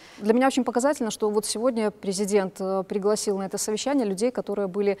журналист. Для меня очень показательно, что вот сегодня президент пригласил на это совещание людей, которые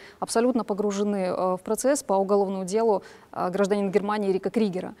были абсолютно погружены в процесс по уголовному делу гражданина Германии Рика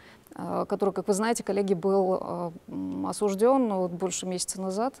Кригера, который, как вы знаете, коллеги, был осужден больше месяца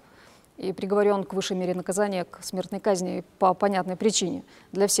назад и приговорен к высшей мере наказания, к смертной казни по понятной причине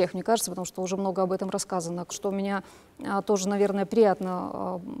для всех, мне кажется, потому что уже много об этом рассказано. Что меня тоже, наверное,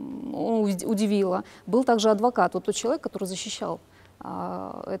 приятно удивило, был также адвокат, вот тот человек, который защищал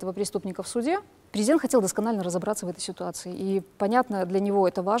этого преступника в суде. Президент хотел досконально разобраться в этой ситуации, и, понятно, для него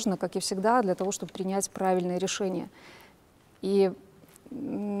это важно, как и всегда, для того, чтобы принять правильное решение. И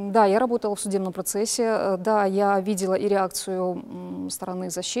да, я работала в судебном процессе, да, я видела и реакцию стороны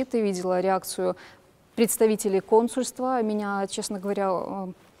защиты, видела реакцию представителей консульства. Меня, честно говоря,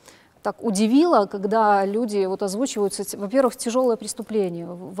 так удивило, когда люди озвучиваются, во-первых, тяжелое преступление,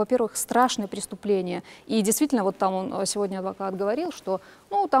 во-первых, страшное преступление. И действительно, вот там он сегодня адвокат говорил, что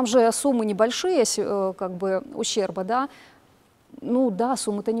там же суммы небольшие, как бы ущерба, да. Ну да,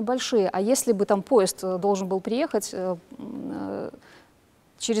 суммы-то небольшие. А если бы там поезд должен был приехать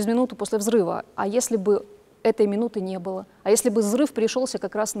через минуту после взрыва, а если бы этой минуты не было, а если бы взрыв пришелся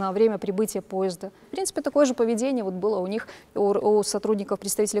как раз на время прибытия поезда? В принципе, такое же поведение было у них, у сотрудников,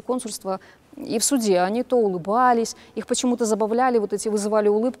 представителей консульства и в суде. Они то улыбались, их почему-то забавляли, вызывали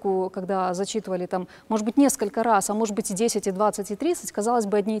улыбку, когда зачитывали там, может быть, несколько раз, а может быть и 10, и 20, и 30, казалось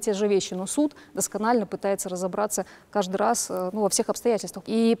бы, одни и те же вещи, но суд досконально пытается разобраться каждый раз во всех обстоятельствах.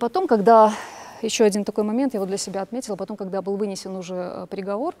 И потом, когда... Еще один такой момент я для себя отметила, потом, когда был вынесен уже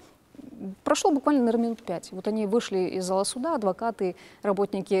приговор, прошло буквально, наверное, минут 5. Вот они вышли из зала суда, адвокаты,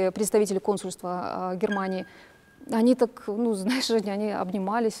 работники, представители консульства Германии. Они так, знаешь, Женя, они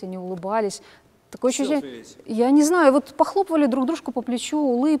обнимались, они улыбались. Такое ощущение, я не знаю, похлопывали друг дружку по плечу,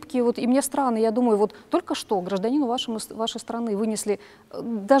 улыбки, и мне странно, я думаю, только что гражданину вашей страны вынесли,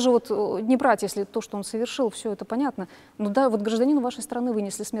 даже не брать, если то, что он совершил, все это понятно, но да, гражданину вашей страны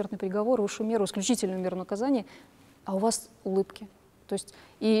вынесли смертный приговор, высшую меру, исключительную меру наказания, а у вас улыбки. То есть,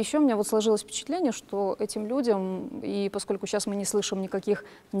 и еще у меня сложилось впечатление, что этим людям, и поскольку сейчас мы не слышим никаких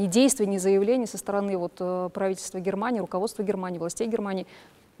ни действий, ни заявлений со стороны правительства Германии, руководства Германии, властей Германии,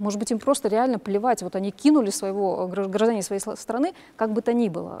 может быть, им просто реально плевать. Они кинули своего гражданина своей страны, как бы то ни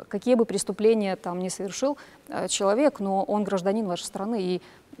было, какие бы преступления там не совершил человек, но он гражданин вашей страны. И,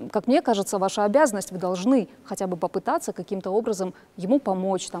 как мне кажется, ваша обязанность, вы должны хотя бы попытаться каким-то образом ему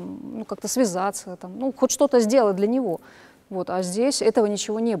помочь, как-то связаться, хоть что-то сделать для него. А здесь этого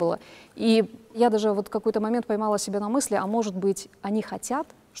ничего не было. И я даже в какой-то момент поймала себя на мысли, а может быть, они хотят,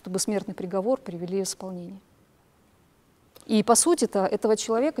 чтобы смертный приговор привели в исполнение. И, по сути-то, этого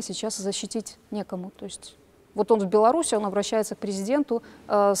человека сейчас защитить некому. То есть, он в Беларуси, он обращается к президенту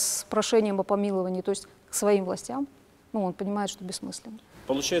с прошением о помиловании, то есть к своим властям. Он понимает, что бессмысленно.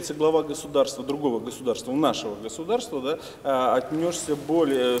 Получается, глава государства, другого государства, нашего государства, да, отнесся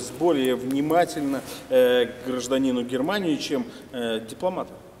более внимательно к гражданину Германии, чем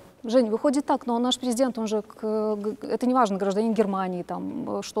дипломату. Жень, выходит так, но наш президент, он же, это не важно, гражданин Германии,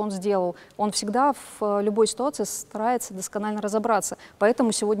 что он сделал, он всегда в любой ситуации старается досконально разобраться.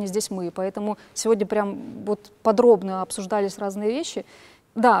 Поэтому сегодня здесь мы, поэтому сегодня прям подробно обсуждались разные вещи.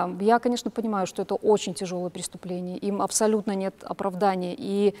 Да, я, конечно, понимаю, что это очень тяжелое преступление, им абсолютно нет оправдания.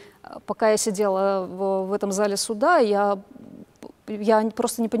 И пока я сидела в этом зале суда, я я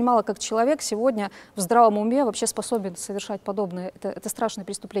просто не понимала, как человек сегодня в здравом уме вообще способен совершать подобное. Это страшное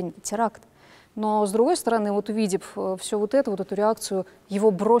преступление, это теракт. Но, с другой стороны, вот увидев все вот это, вот эту реакцию,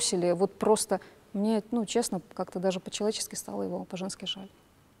 его бросили, вот просто, мне, ну, честно, как-то даже по-человечески стало его по-женски жаль.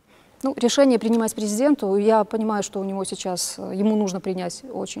 Ну, решение принимать президенту, я понимаю, что у него сейчас, ему нужно принять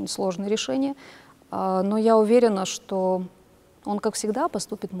очень сложное решение, но я уверена, что он, как всегда,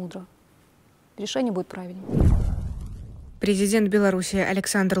 поступит мудро. Решение будет правильным. Президент Беларуси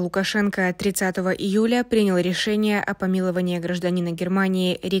Александр Лукашенко 30 июля принял решение о помиловании гражданина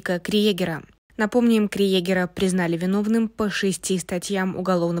Германии Рика Криегера. Напомним, Криегера признали виновным по 6 статьям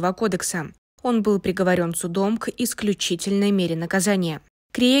Уголовного кодекса. Он был приговорен судом к исключительной мере наказания.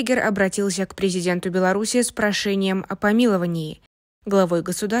 Криегер обратился к президенту Беларуси с прошением о помиловании. Главой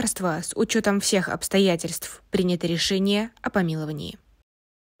государства, с учетом всех обстоятельств, принято решение о помиловании.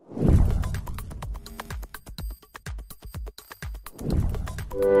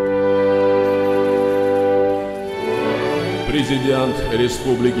 Президент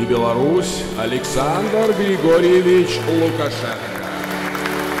Республики Беларусь Александр Григорьевич Лукашенко.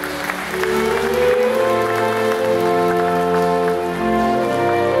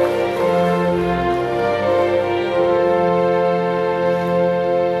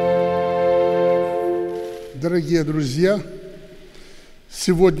 Дорогие друзья,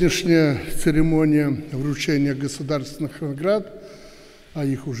 сегодняшняя церемония вручения государственных наград, а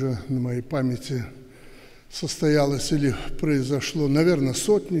их уже на моей памяти состоялось или произошло, наверное,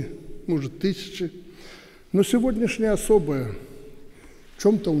 сотни, может, тысячи. Но сегодняшняя особая, в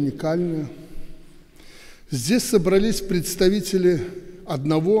чем-то уникальная. Здесь собрались представители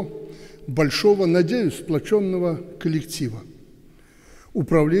одного большого, надеюсь, сплоченного коллектива –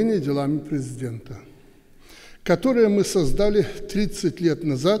 Управления делами президента, которое мы создали 30 лет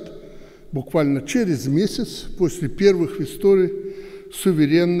назад, буквально через месяц после первых в истории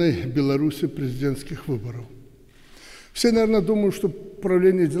суверенной Беларуси президентских выборов. Все, наверное, думают, что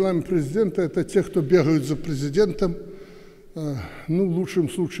управление делами президента – это те, кто бегают за президентом, ну, в лучшем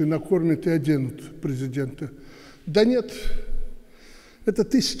случае накормят и оденут президента. Да нет, это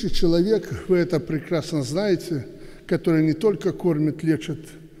тысячи человек, вы это прекрасно знаете, которые не только кормят, лечат,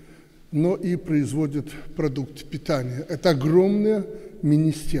 но и производят продукты питания. Это огромное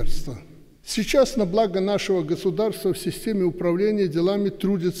министерство. Сейчас на благо нашего государства в системе управления делами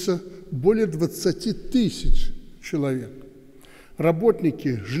трудится более 20 тысяч человек.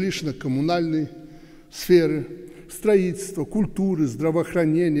 Работники жилищно-коммунальной сферы, строительства, культуры,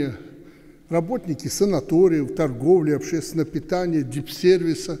 здравоохранения, работники санаториев, торговли, общественного питания,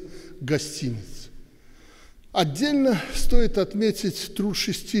 дипсервиса, гостиниц. Отдельно стоит отметить труд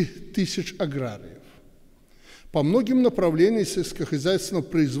 6 тысяч аграриев. По многим направлениям сельскохозяйственного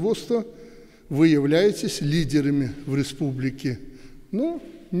производства вы являетесь лидерами в республике, но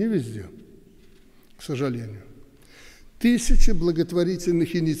не везде, к сожалению. Тысячи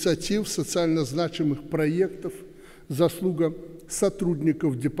благотворительных инициатив, социально значимых проектов, заслуга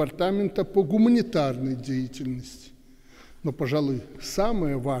сотрудников департамента по гуманитарной деятельности. Но, пожалуй,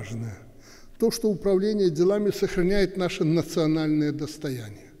 самое важное – то, что управление делами сохраняет наше национальное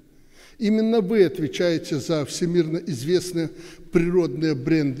достояние. Именно вы отвечаете за всемирно известные природные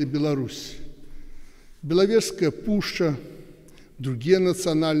бренды Беларуси. Беловежская пуща, другие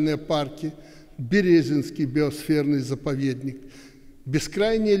национальные парки, Березинский биосферный заповедник,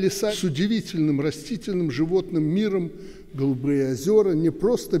 бескрайние леса с удивительным растительным животным миром, голубые озера – не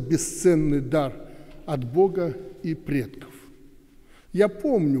просто бесценный дар от Бога и предков. Я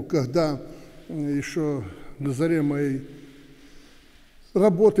помню, когда еще на заре моей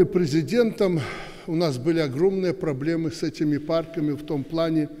работы президентом у нас были огромные проблемы с этими парками в том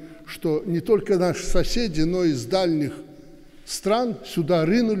плане, что не только наши соседи, но и из дальних стран сюда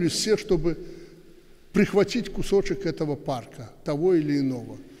рынулись все, чтобы прихватить кусочек этого парка, того или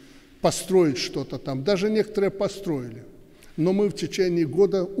иного, построить что-то там. Даже некоторые построили. Но мы в течение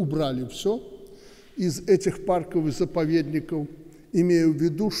года убрали все из этих парков и заповедников, имея в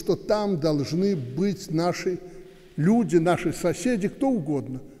виду, что там должны быть наши люди, наши соседи, кто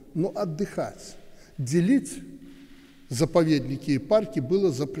угодно, но отдыхать. Делить заповедники и парки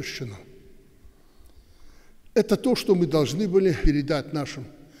было запрещено. Это то, что мы должны были передать нашим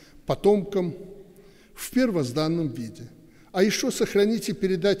потомкам в первозданном виде. А еще сохранить и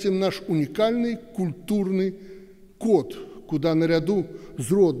передать им наш уникальный культурный код, куда наряду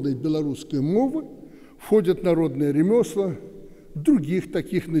с родной белорусской мовы входят народные ремесла, других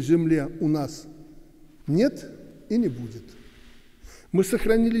таких на земле у нас нет и не будет. Мы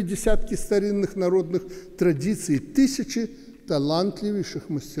сохранили десятки старинных народных традиций, тысячи талантливейших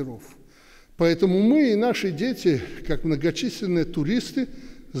мастеров. Поэтому мы и наши дети, как многочисленные туристы,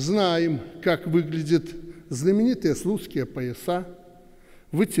 знаем, как выглядят знаменитые слуцкие пояса,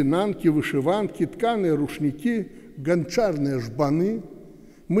 вытянанки, вышиванки, тканые рушники, гончарные жбаны.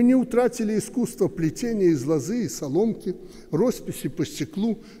 Мы не утратили искусство плетения из лозы и соломки, росписи по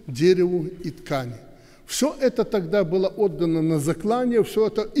стеклу, дереву и ткани. Все это тогда было отдано на заклание, все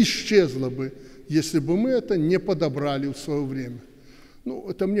это исчезло бы, если бы мы это не подобрали в свое время. Ну,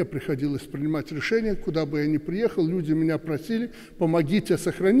 это мне приходилось принимать решение, куда бы я ни приехал, люди меня просили, помогите,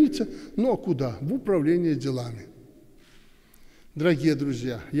 сохраните, ну а куда? В управление делами. Дорогие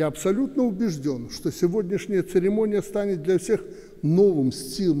друзья, я абсолютно убежден, что сегодняшняя церемония станет для всех новым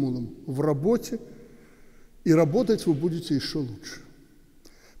стимулом в работе, и работать вы будете еще лучше.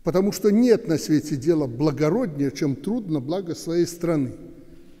 Потому что нет на свете дела благороднее, чем труд на благо своей страны,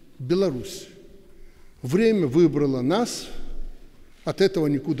 Беларусь. Время выбрало нас, от этого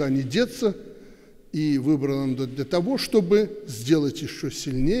никуда не деться, и выбрало для того, чтобы сделать еще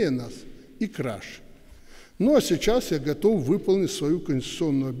сильнее нас и краше. Ну а сейчас я готов выполнить свою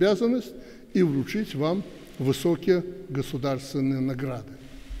конституционную обязанность и вручить вам высокие государственные награды.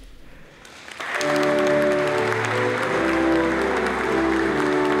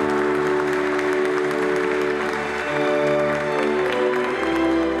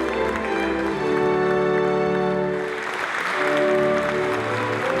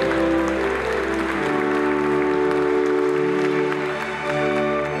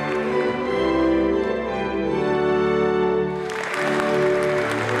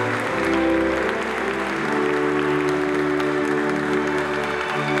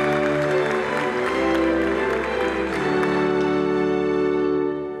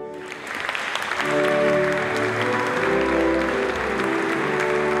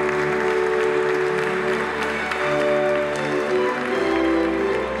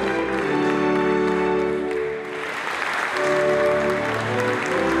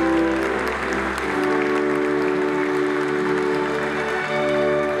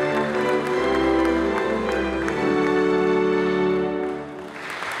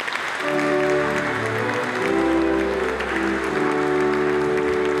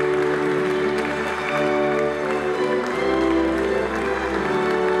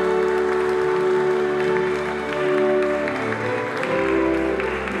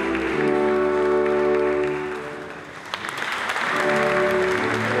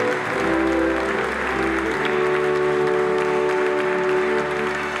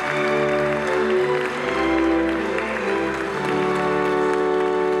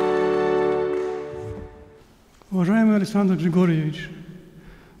 Уважаемый Александр Григорьевич,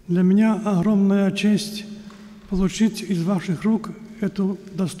 для меня огромная честь получить из ваших рук эту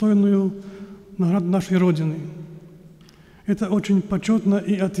достойную награду нашей Родины. Это очень почетно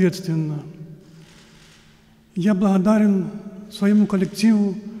и ответственно. Я благодарен своему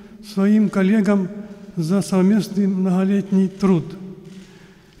коллективу, своим коллегам за совместный многолетний труд.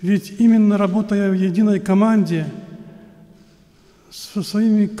 Ведь именно работая в единой команде со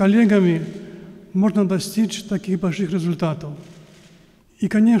своими коллегами можно достичь таких больших результатов. И,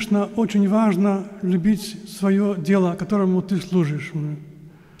 конечно, очень важно любить свое дело, которому ты служишь.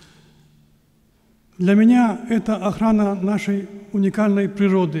 Для меня это охрана нашей уникальной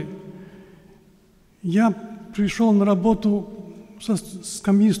природы. Я пришел на работу со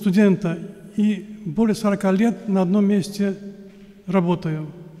скамьи студента и более 40 лет на одном месте работаю.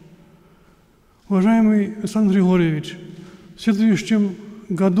 Уважаемый Александр Григорьевич, в следующем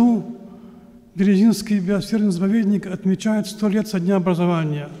году Березинский биосферный заповедник отмечает 100 лет со дня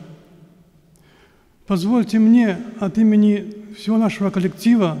образования. Позвольте мне от имени всего нашего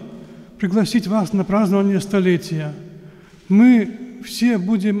коллектива пригласить вас на празднование столетия. Мы все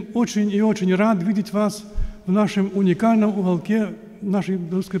будем очень и очень рады видеть вас в нашем уникальном уголке нашей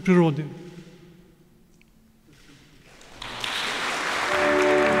белорусской природы.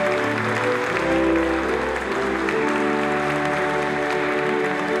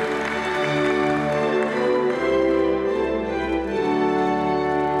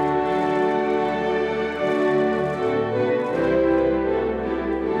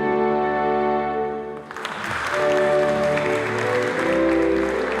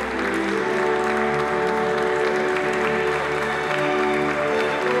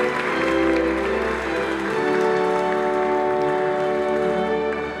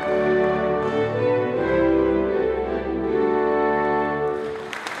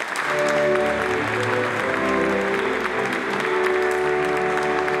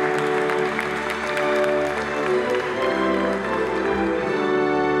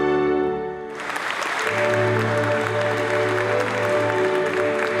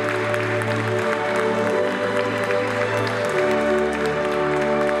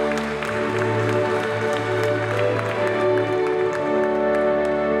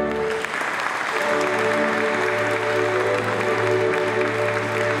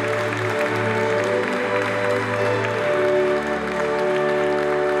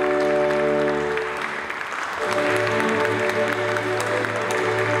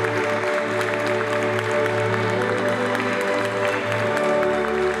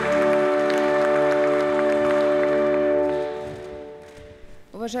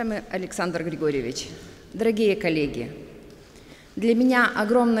 Уважаемый Александр Григорьевич, дорогие коллеги, для меня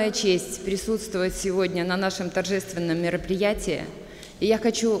огромная честь присутствовать сегодня на нашем торжественном мероприятии. И я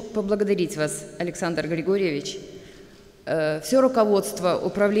хочу поблагодарить вас, Александр Григорьевич, все руководство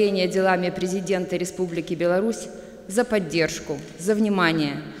Управления делами Президента Республики Беларусь за поддержку, за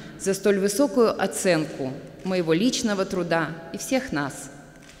внимание, за столь высокую оценку моего личного труда и всех нас.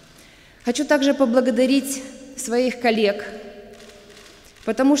 Хочу также поблагодарить своих коллег,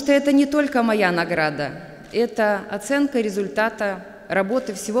 потому что это не только моя награда, это оценка результата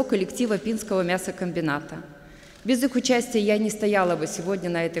работы всего коллектива Пинского мясокомбината. Без их участия я не стояла бы сегодня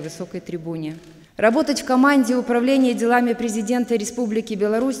на этой высокой трибуне. Работать в команде Управления делами Президента Республики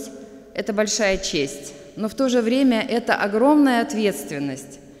Беларусь – это большая честь, но в то же время это огромная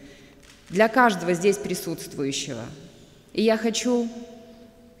ответственность для каждого здесь присутствующего. И я хочу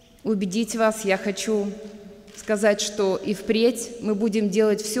убедить вас, я хочу сказать, что и впредь мы будем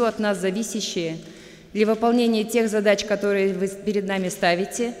делать все от нас зависящее для выполнения тех задач, которые вы перед нами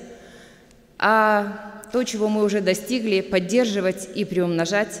ставите, а то, чего мы уже достигли, поддерживать и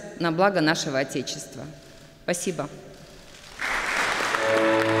приумножать на благо нашего Отечества. Спасибо.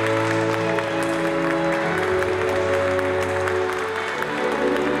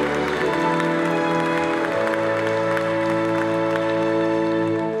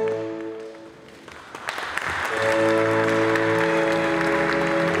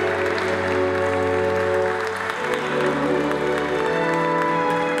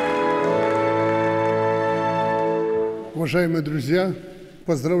 Уважаемые друзья,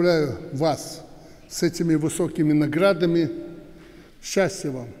 поздравляю вас с этими высокими наградами. Счастья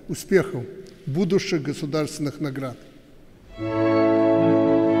вам, успехов, будущих государственных наград.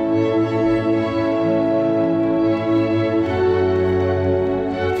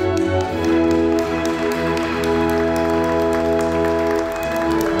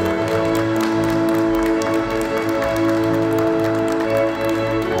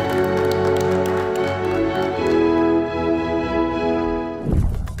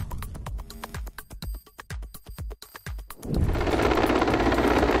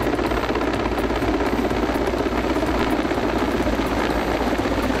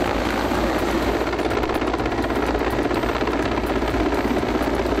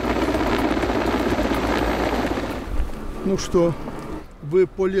 Ну что, вы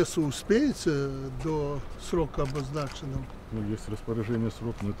по лесу успеете до срока обозначенного? Ну, есть распоряжение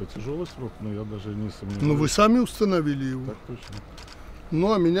срок, но это тяжелый срок, но я даже не сомневаюсь. Ну, вы сами установили его. Так точно.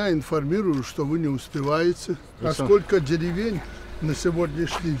 Ну, а меня информируют, что вы не успеваете. А сколько деревень на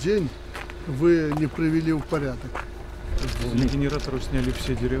сегодняшний день вы не привели в порядок? Для генераторов сняли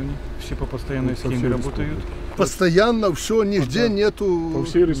все деревни, все по постоянной схеме работают. Постоянно все, нигде нету. По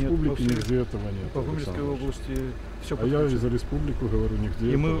всей республике нигде этого нет. По Гомельской области все. А я и за республику говорю, нигде и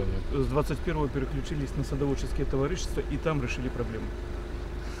этого нет. И мы с 21-го переключились на садоводческие товарищества, и там решили проблему.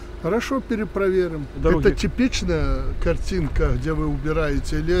 Хорошо, перепроверим. Дороги. Это типичная картинка, где вы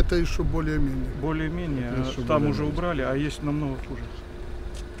убираете, или это еще более-менее? Более-менее. Там уже убрали, а есть намного хуже.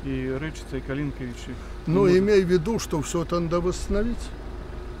 И Рычица, и Калинкович. Ну, имей в виду, что все это надо восстановить.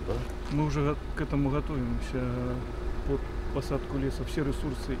 Да. Мы уже к этому готовимся, под посадку леса, все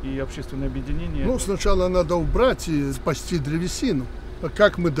ресурсы и общественное объединение. Ну, сначала надо убрать и спасти древесину.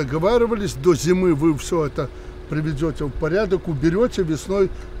 Как мы договаривались, до зимы вы все это приведете в порядок, уберете, весной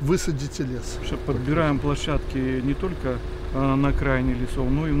высадите лес. Подбираем площадки не только на окраине лесов,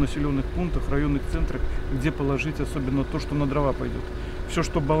 но и в населенных пунктах, районных центрах, где положить особенно то, что на дрова пойдет. Все,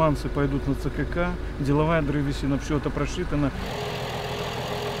 что балансы пойдут на ЦКК, деловая древесина, все это просчитано.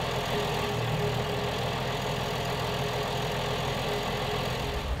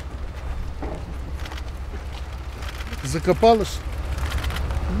 Закопалось?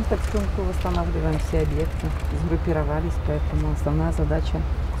 Мы потихоньку восстанавливаем все объекты, сгруппировались, поэтому основная задача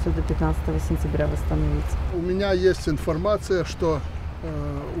все до 15 сентября восстановить. У меня есть информация, что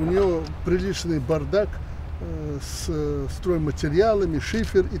у нее приличный бардак с стройматериалами,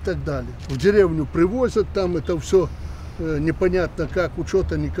 шифер и так далее. В деревню привозят, там это все непонятно как,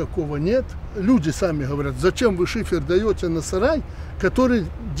 учета никакого нет. Люди сами говорят, зачем вы шифер даете на сарай, который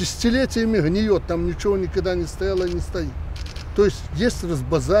десятилетиями гниет, там ничего никогда не стояло и не стоит. То есть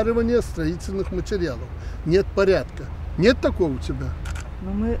разбазаривание строительных материалов, нет порядка. Нет такого у тебя? Но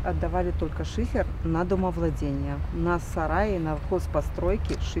мы отдавали только шифер на домовладение. На сарае, на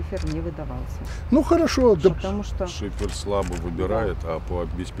хозпостройки шифер не выдавался. Ну хорошо. Потому что шифер слабо выбирает, а по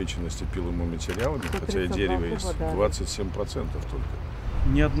обеспеченности пиловыми материалами, хотя и дерево есть, 27%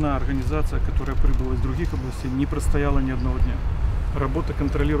 только. Ни одна организация, которая прибыла из других областей, не простояла ни одного дня. Работа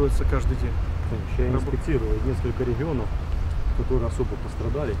контролируется каждый день. Я инспектирую несколько регионов. которые особо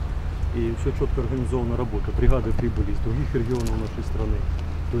пострадали. И все четко организована работа. Бригады прибыли из других регионов нашей страны.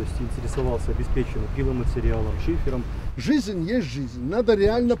 То есть интересовался обеспеченным пиломатериалом, шифером. Жизнь есть жизнь. Надо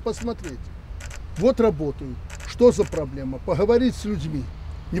реально посмотреть. Вот работают. Что за проблема? Поговорить с людьми.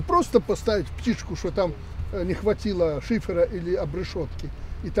 Не просто поставить птичку, что там не хватило шифера или обрешетки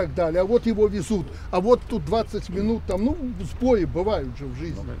и так далее. А вот его везут. А вот тут 20 минут там, ну, сбои бывают же в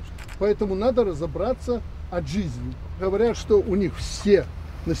жизни. Поэтому надо разобраться от жизни. Говорят, что у них все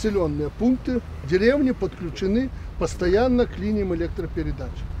населенные пункты, деревни подключены постоянно к линиям электропередач.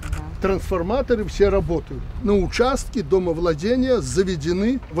 Трансформаторы все работают. На участке домовладения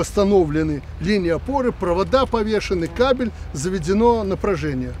заведены, восстановлены линии опоры, провода повешены, кабель, заведено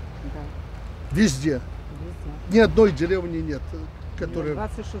напряжение. Везде. Ни одной деревни нет. Которые...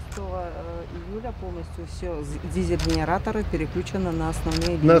 26 июля полностью все дизель-генераторы переключены на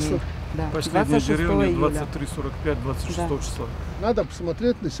основные линии. Да. Последняя деревня 23-45, 26 числа. Надо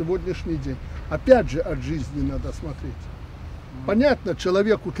посмотреть на сегодняшний день. Опять же, от жизни надо смотреть. Понятно,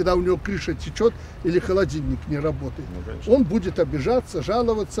 человеку, когда у него крыша течет или холодильник не работает, он будет обижаться,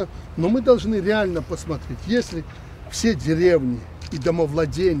 жаловаться, но мы должны реально посмотреть. Если все деревни и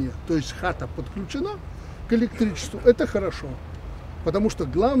домовладения, то есть хата подключена к электричеству, это хорошо. Потому что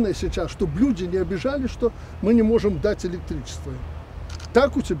главное сейчас, чтобы люди не обижали, что мы не можем дать электричество.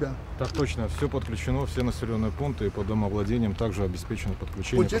 Так у тебя? Так точно, все подключено, все населенные пункты и по домовладениям также обеспечено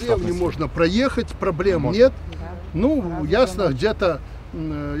подключение. По деревне можно проехать, проблем нет. Ну, ясно, где-то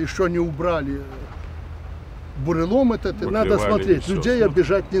еще не убрали бурелом этот, надо смотреть, людей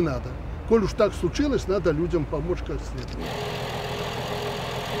обижать не надо. Коль уж так случилось, надо людям помочь как следует.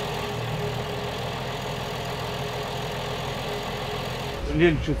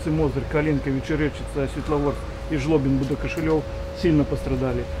 Лельчицы, Мозырь, Калинка, Вечеречица, Светлогорск и Жлобин, Будокошелев сильно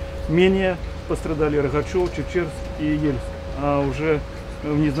пострадали. Менее пострадали Рогачев, Чечерск и Ельск, а уже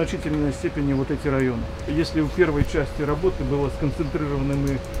в незначительной степени вот эти районы. Если в первой части работы было сконцентрированы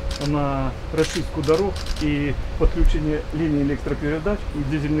мы на расчистку дорог и подключение линий электропередач и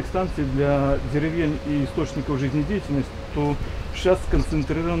дизельных станций для деревень и источников жизнедеятельности, то сейчас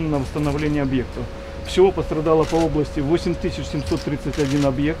сконцентрировано на восстановлении объектов. Всего пострадало по области 8731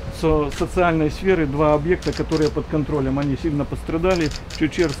 объект. С социальной сферы 2 объекта, которые под контролем. Они сильно пострадали. В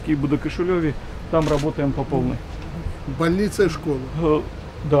Чечерске и Будокошелеве. Там работаем по полной. Больница и школа?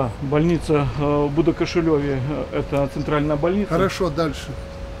 Да, больница в Будокошелеве. Это центральная больница. Хорошо, дальше.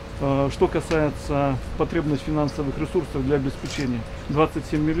 Что касается потребности финансовых ресурсов для обеспечения.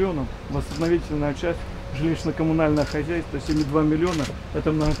 27 миллионов. Восстановительная часть. Жилищно-коммунальное хозяйство 7,2 миллиона.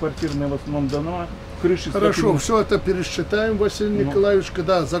 Это многоквартирные в основном дома. Крыши. Хорошо, все это пересчитаем, Василий Николаевич,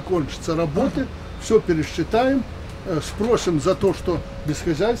 когда закончатся работы, все пересчитаем, спросим за то, что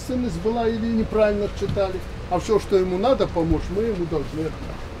бесхозяйственность была или неправильно считали, а все, что ему надо помочь, мы ему должны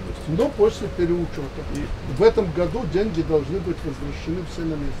отдать. Но после переучета. И в этом году деньги должны быть возвращены все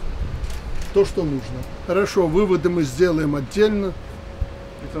на место. То, что нужно. Хорошо, выводы мы сделаем отдельно.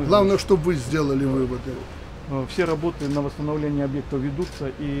 Главное, чтобы вы сделали выводы. Все работы на восстановление объектов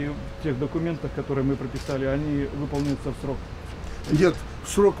ведутся, и в тех документах, которые мы прописали, они выполняются в срок. Нет, в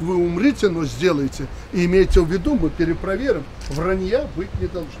срок вы умрите, но сделайте. И имейте в виду, мы перепроверим, вранья быть не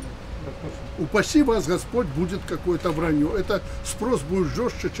должно. Упаси вас, Господь, будет какое-то вранье. Это спрос будет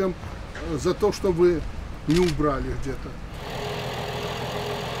жестче, чем за то, что вы не убрали где-то.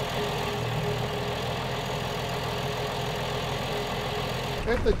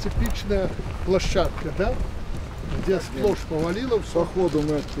 Это типичная площадка, да? Где сплошь повалило все. По ходу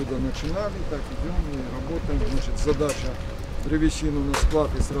мы отсюда начинали, так идем и работаем. Значит, задача древесину на склад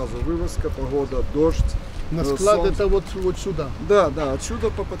и сразу вывозка, погода, дождь. На склад это вот сюда? Да, да, отсюда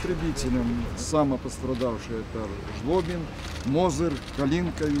по потребителям. Самые пострадавшие это Жлобин, Мозырь,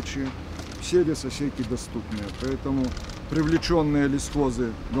 Калинковичи. Все лесосеки доступные, поэтому привлеченные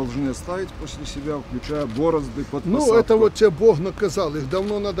лесхозы должны оставить после себя, включая борозды под посадку. Ну, это вот тебе Бог наказал, их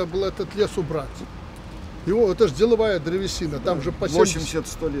давно надо было этот лес убрать. Его, это же деловая древесина, там же по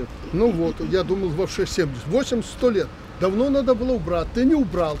 80-100 лет. Ну вот, я думал вообще 70. 80-100 лет. Давно надо было убрать, ты не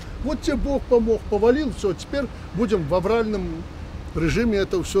убрал. Вот тебе Бог помог, повалил, все, теперь будем в авральном режиме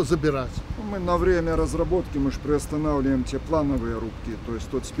это все забирать. Мы на время разработки мы же приостанавливаем те плановые рубки, то есть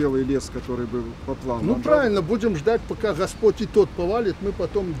тот спелый лес, который был по плану. Ну правильно, будем ждать, пока Господь и тот повалит, мы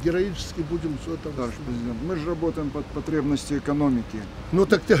потом героически будем все это. Товарищ президент, мы же работаем под потребности экономики. Ну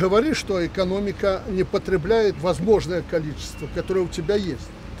так ты говоришь, что экономика не потребляет возможное количество, которое у тебя есть.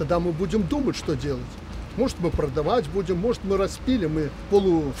 Тогда мы будем думать, что делать. Может, мы продавать будем, может, мы распилим и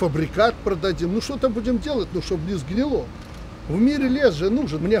полуфабрикат продадим. Ну что-то будем делать, ну чтобы не сгнило. В мире лес же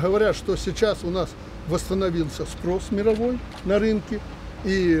нужен. Мне говорят, что сейчас у нас восстановился спрос мировой на рынке,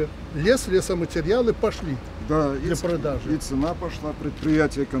 и лесоматериалы пошли для продажи. И цена пошла,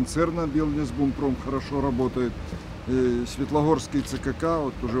 предприятие концерна Беллесбумпром хорошо работает. И Светлогорский ЦКК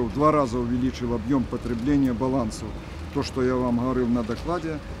вот уже в 2 раза увеличил объем потребления балансов. То, что я вам говорил на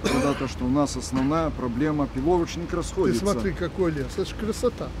докладе, когда-то, что у нас основная проблема, пиловочник расходится. Ты смотри, какой лес, это же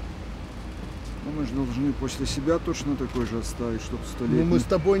красота. Ну, мы же должны после себя точно такой же оставить, чтобы 100-летний. Ну, мы с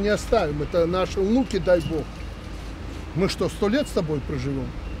тобой не оставим, это наши внуки, дай бог. Мы что, 100 лет с тобой проживем?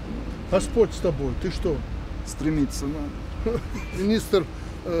 Господь с тобой, ты что? Стремиться надо. Министр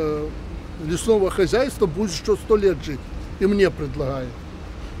лесного хозяйства будет что 100 лет жить, и мне предлагает.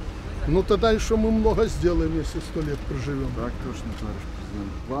 Ну тогда еще мы много сделаем, если 100 лет проживем. Так точно, товарищ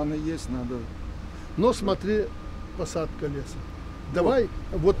президент. Планы есть, надо. Но смотри, посадка леса. Давай,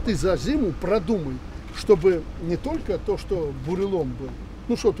 вот ты за зиму продумай, чтобы не только то, что бурелом был.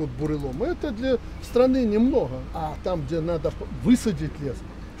 Ну что тут бурелом? Это для страны немного. А там, где надо высадить лес,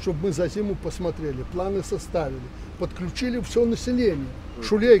 чтобы мы за зиму посмотрели, планы составили, подключили все население.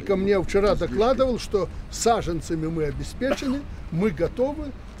 Шулейко мне вчера докладывал, что саженцами мы обеспечены, мы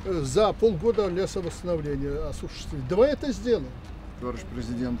готовы за полгода лесовосстановления осуществить. Давай это сделаем. Товарищ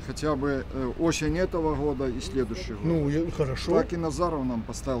президент, хотя бы осень этого года и следующего. Ну, хорошо. Так и Назаров нам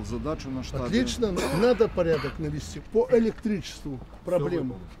поставил задачу на штабе. Отлично, надо порядок навести. По электричеству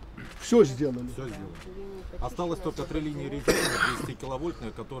проблему. Все сделали. Все сделали. Осталось только 3 линии резервные,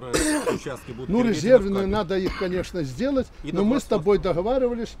 200-киловольтные, которые участки будут. Ну, резервные надо их, конечно, сделать, но мы с тобой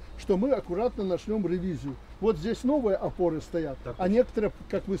договаривались, что мы аккуратно начнем ревизию. Вот здесь новые опоры стоят, а некоторые,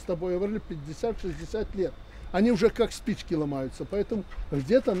 как мы с тобой говорили, 50-60 лет. Они уже как спички ломаются, поэтому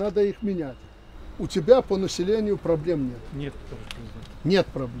где-то надо их менять. У тебя по населению проблем нет? Нет. Нет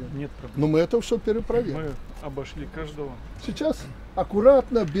проблем? Нет проблем. Но мы это все перепроверим. Мы обошли каждого. Сейчас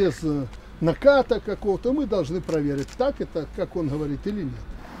аккуратно, без наката какого-то, мы должны проверить, так это, как он говорит, или нет.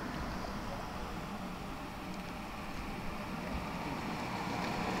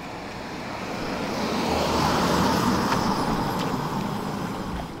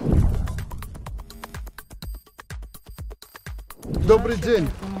 Добрый день.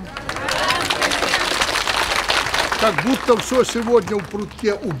 Как будто все сегодня в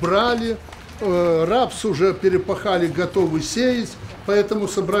прутке убрали, рапс уже перепахали, готовы сеять, поэтому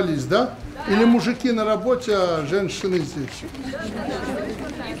собрались, да? Или мужики на работе, а женщины здесь?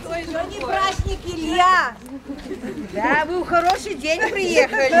 Не праздник, Илья! Да, вы в хороший день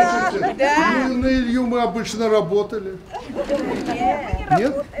приехали. Да. Ну, на Илью мы обычно работали.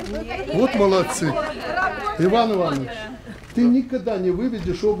 Нет? Вот молодцы. Иван Иванович, ты никогда не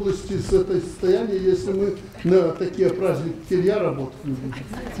выведешь области из этого состояния, если мы на такие праздники, как Илья, работать не будем.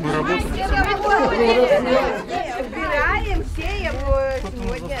 Мы работаем. Убираем, сеем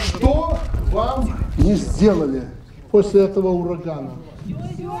сегодня. Что вам не сделали после этого урагана?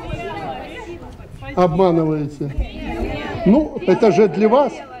 Обманываете. Ну, это же для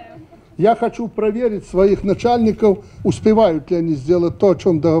вас. Я хочу проверить своих начальников, успевают ли они сделать то, о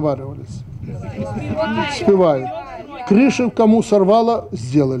чем договаривались. Успевают. Крыши, кому сорвало,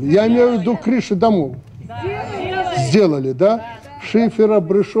 сделали. Я имею в виду крыши домов. Сделали, да? Шифер,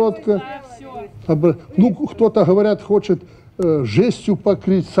 обрешетка. Ну, кто-то, говорят, хочет жестью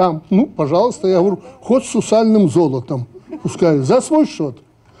покрыть сам. Ну, пожалуйста, я говорю, хоть сусальным золотом. Пускай, за свой счет.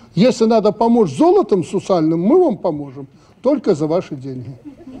 Если надо помочь золотом сусальным, мы вам поможем. Только за ваши деньги.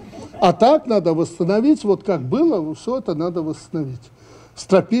 А так надо восстановить, вот как было, все это надо восстановить.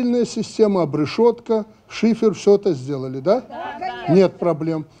 Стропильная система, обрешетка, шифер, все это сделали, да? Да. Нет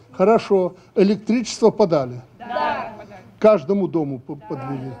проблем. Хорошо. Электричество подали? Да. Каждому дому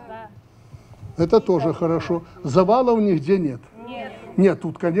подвели? Да. Это тоже хорошо. Завалов нигде нет? Нет. Нет,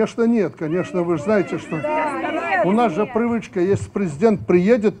 тут, конечно, нет. Конечно, вы же знаете, что у нас же привычка, если президент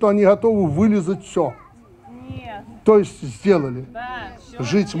приедет, то они готовы вылезать все. Нет. То есть сделали. Да.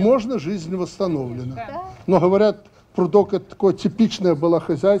 Жить можно, жизнь восстановлена. Да. Но говорят, прудок это такое типичное было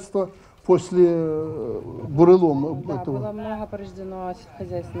хозяйство после бурелома. Да, было много повреждено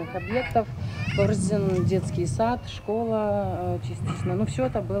сельскохозяйственных объектов, поврежден детский сад, школа частично. Но все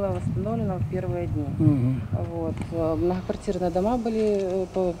это было восстановлено в первые дни. Вот. Многоквартирные дома были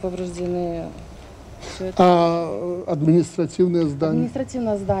повреждены. А административное здание?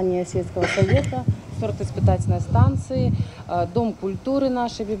 Административное здание сельского совета, сортоиспытательной станции, дом культуры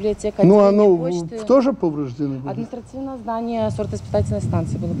нашей, библиотека. Ну, оно тоже повреждено было? Административное здание сортоиспытательной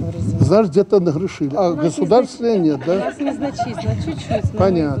станции было повреждено. Знаешь, где-то нагрешили. А государственное нет, да? У нас незначительно, чуть-чуть.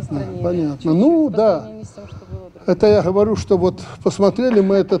 Понятно, понятно. Ну, да. Это я говорю, что вот посмотрели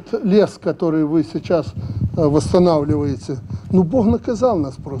мы этот лес, который вы сейчас восстанавливаете. Ну, Бог наказал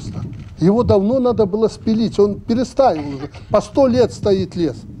нас просто. Его давно надо было спилить, он перестаивал уже. По 100 лет стоит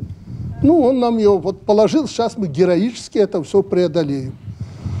лес. Ну, он нам его вот положил, сейчас мы героически это все преодолеем.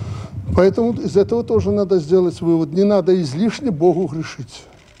 Поэтому из этого тоже надо сделать вывод. Не надо излишне Богу грешить.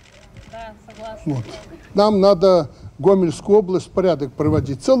 Да, согласна. Вот. Нам надо Гомельскую область в порядок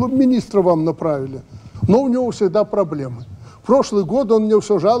приводить. Целого министра вам направили. Но у него всегда проблемы. В прошлый год он мне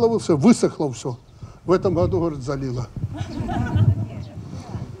все жаловался, высохло все. В этом году, говорит, залило.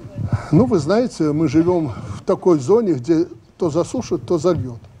 Ну, вы знаете, мы живем в такой зоне, где то засушит, то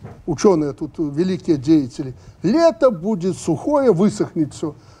зальет. Ученые тут великие деятели. Лето будет сухое, высохнет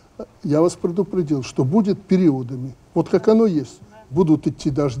все. Я вас предупредил, что будет периодами. Вот как оно есть. Будут идти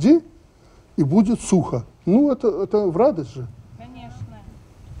дожди, и будет сухо. Ну, это в радость же.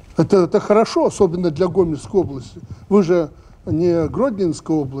 Это хорошо, особенно для Гомельской области. Вы же не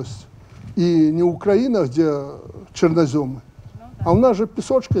Гродненская область и не Украина, где черноземы. А у нас же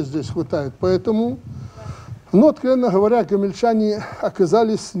песочка здесь хватает. Поэтому, ну, откровенно говоря, гомельчане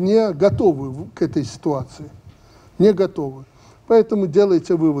оказались не готовы к этой ситуации. Не готовы. Поэтому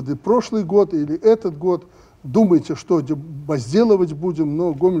делайте выводы. Прошлый год или этот год, думайте, что возделывать будем,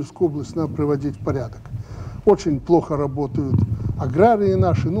 но Гомельскую область надо приводить в порядок. Очень плохо работают аграрии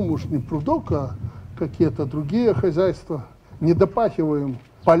наши, ну, может, не прудок, а какие-то другие хозяйства. Не допахиваем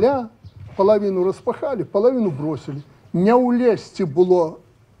поля, половину распахали, половину бросили. Не улезьте было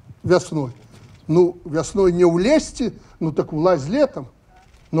весной. Ну, весной не улезьте, ну, так влазь летом,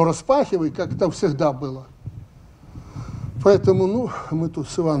 но распахивай, как это всегда было. Поэтому, ну, мы тут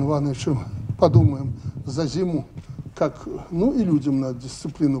с Иваном Ивановичем подумаем за зиму, как, ну, и людям надо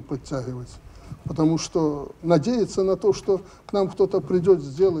дисциплину подтягивать. Потому что надеяться на то, что к нам кто-то придет,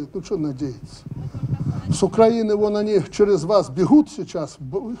 сделает, ну что надеяться? С Украины вон они через вас бегут сейчас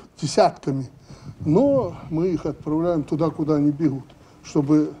десятками, но мы их отправляем туда, куда они бегут,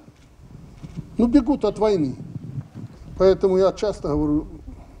 чтобы, ну, бегут от войны. Поэтому я часто говорю,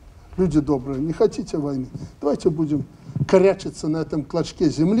 люди добрые, не хотите войны, давайте будем корячиться на этом клочке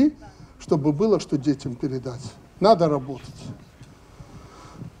земли, чтобы было что детям передать. Надо работать.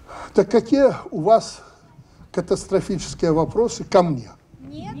 Так какие у вас катастрофические вопросы ко мне?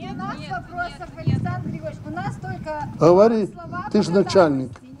 Нет, у нас вопросов, Александр Григорьевич, у нас только Говори, ты же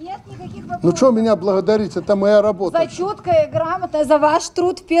начальник. Нет никаких вопросов. Ну что меня благодарить, это моя работа. За чуткое и грамотное, за ваш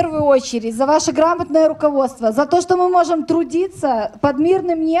труд в первую очередь, за ваше грамотное руководство, за то, что мы можем трудиться под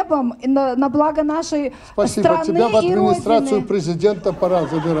мирным небом на благо нашей Спасибо. страны Тебя в администрацию и президента пора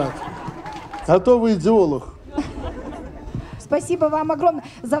забирать. Готовый идеолог. Спасибо вам огромное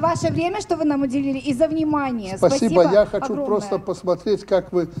за ваше время, что вы нам уделили, и за внимание. Спасибо. Я хочу огромное. просто посмотреть,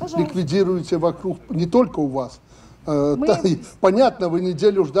 как вы Пожалуйста. ликвидируете вокруг, не только у вас. Понятно, вы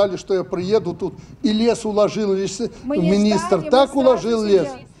неделю ждали, что я приеду тут, и лес уложил, министр ждали, так уложил лес.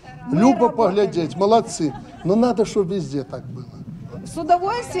 Любо работаем. поглядеть, молодцы. Но надо, чтобы везде так было. С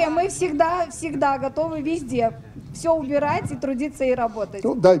удовольствием мы всегда готовы везде все убирать и трудиться и работать.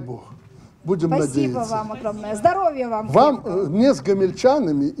 Ну, дай Бог. Будем Спасибо надеяться. вам огромное. Здоровья вам. Вам, мне с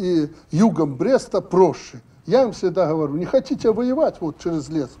гомельчанами и югом Бреста проще. Я им всегда говорю, не хотите воевать вот через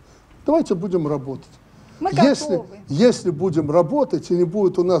лес, давайте будем работать. Если будем работать и не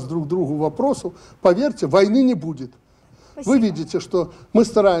будет у нас друг другу вопросов, поверьте, войны не будет. Спасибо. Вы видите, что мы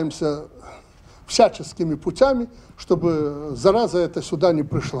стараемся всяческими путями, чтобы зараза эта сюда не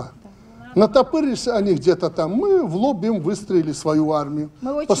пришла. Натопырились они где-то там, мы в лоб им выстрелили свою армию.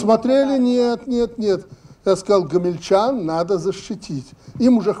 Посмотрели, нет. Я сказал, гомельчан надо защитить.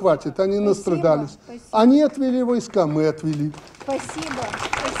 Им уже хватит, они настрадались. Они отвели войска, мы отвели. Спасибо.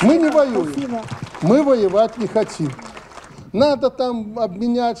 Мы не воюем, мы воевать не хотим. Надо там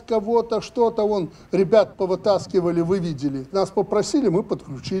обменять кого-то, что-то, вон, ребят повытаскивали, вы видели. Нас попросили, мы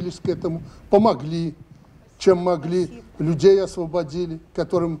подключились к этому, помогли, чем могли. Людей освободили,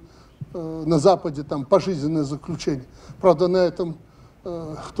 которым на Западе там пожизненное заключение. Правда, на этом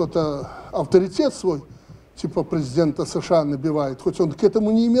кто-то авторитет свой, типа президента США, набивает, хоть он к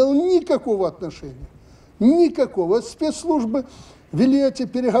этому не имел никакого отношения. Никакого. Спецслужбы вели эти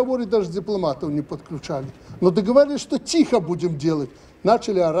переговоры, даже дипломатов не подключали. Но договорились, что тихо будем делать.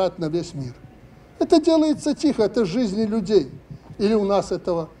 Начали орать на весь мир. Это делается тихо, это жизни людей. Или у нас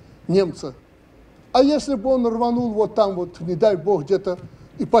этого немца. А если бы он рванул вот там, вот, не дай бог, где-то,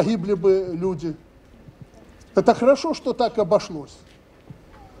 и погибли бы люди. Это хорошо, что так обошлось.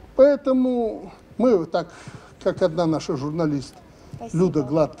 Поэтому мы так, как одна наша журналист, Люда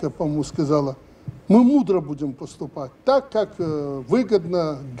Гладкая, по-моему, сказала, мы мудро будем поступать, так, как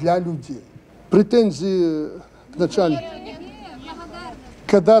выгодно для людей. Претензии начальник.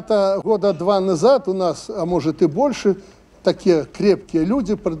 Когда-то года 2 назад у нас, а может и больше, такие крепкие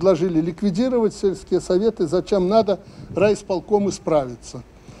люди предложили ликвидировать сельские советы, зачем надо райисполком исправиться.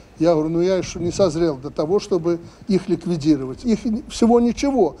 Я говорю, ну я еще не созрел до того, чтобы их ликвидировать. Их всего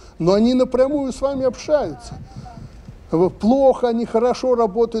ничего, но они напрямую с вами общаются. Плохо они, хорошо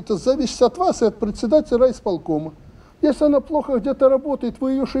работают, это зависит от вас и от председателя райисполкома. Если она плохо где-то работает,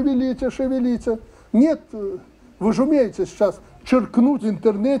 вы ее шевелите, шевелите. Нет, вы же умеете сейчас черкнуть в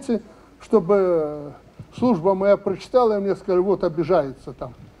интернете, чтобы служба моя прочитала, и мне сказали, вот обижается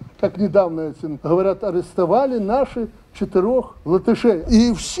там. Как недавно, говорят, арестовали наши 4 латышей.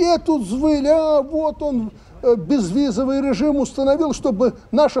 И все тут звали, а вот он безвизовый режим установил, чтобы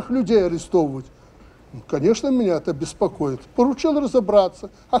наших людей арестовывать. Конечно, меня это беспокоит. Поручил разобраться.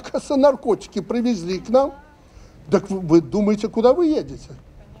 Оказывается, наркотики привезли к нам. Так вы думаете, куда вы едете?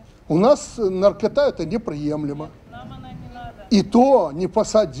 У нас наркота это неприемлемо. И то не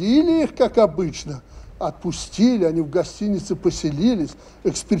посадили их, как обычно, отпустили, они в гостинице поселились,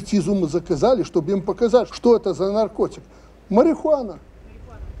 экспертизу мы заказали, чтобы им показать, что это за наркотик. Марихуана.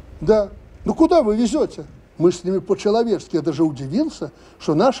 Да. Ну куда вы везете? Мы с ними по-человечески, я даже удивился,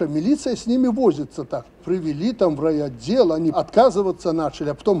 что наша милиция с ними возится так. Привели там в райотдел, они отказываться начали,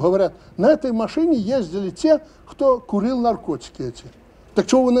 а потом говорят, на этой машине ездили те, кто курил наркотики эти. Так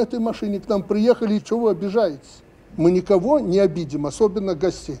что вы на этой машине к нам приехали, и что вы обижаетесь? Мы никого не обидим, особенно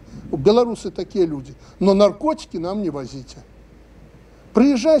гостей. Белорусы такие люди. Но наркотики нам не возите.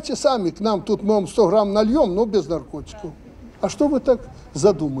 Приезжайте сами к нам, тут мы вам 100 грамм нальем, но без наркотиков. А что вы так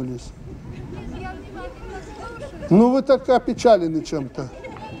задумались? Ну, вы так опечалены чем-то.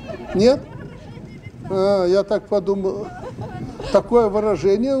 Нет? А, я так подумал. Такое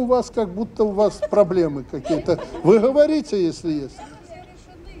выражение у вас, как будто у вас проблемы какие-то. Вы говорите, если есть.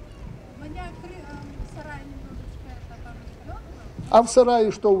 А в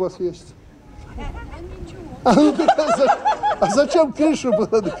сарае что у вас есть? А зачем крышу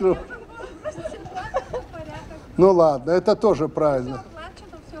было накрывать? Ну ладно, это тоже правильно.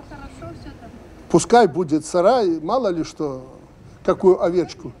 Пускай будет сарай, мало ли что, какую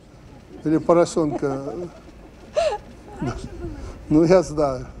овечку или поросенка. Ну я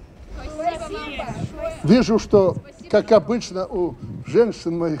знаю. Вижу, что, как обычно, у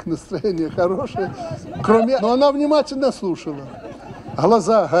женщин моих настроение хорошее, но она внимательно слушала.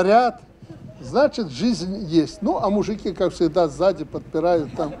 Глаза горят, значит, жизнь есть. Ну, а мужики, как всегда, сзади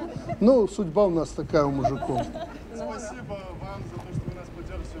подпирают там. Ну, судьба у нас такая у мужиков. Спасибо вам за то, что вы нас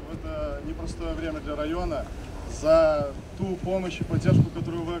поддержите в это непростое время для района, за ту помощь и поддержку,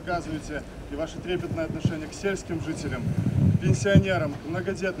 которую вы оказываете, и ваше трепетное отношение к сельским жителям, пенсионерам,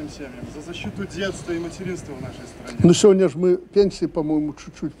 многодетным семьям, за защиту детства и материнства в нашей стране. Ну, сегодня же мы пенсии, по-моему,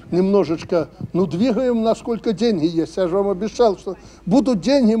 чуть-чуть, немножечко, ну, двигаем, насколько деньги есть. Я же вам обещал, что будут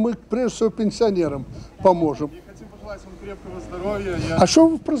деньги, мы, прежде всего, пенсионерам поможем. И хотим пожелать вам крепкого здоровья. А что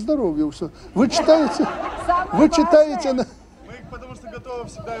вы про здоровье все? Вы читаете? Вы читаете? Потому что готовы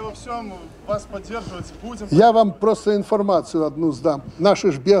всегда и во всем вас поддерживать. Будем. Я вам просто информацию одну сдам.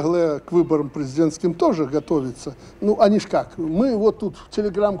 Наши ж беглые к выборам президентским тоже готовятся. Ну, они ж как? Мы вот тут в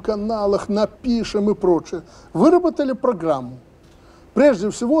телеграм-каналах напишем и прочее. Выработали программу. Прежде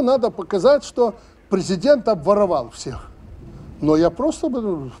всего, надо показать, что президент обворовал всех. Но я просто,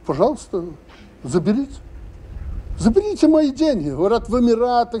 пожалуйста, заберите. Заберите мои деньги. Говорят, в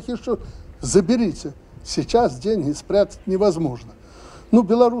Эмиратах еще. Заберите. Сейчас деньги спрятать невозможно. Ну,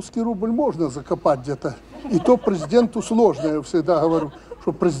 белорусский рубль можно закопать где-то. И то президенту сложно, я всегда говорю,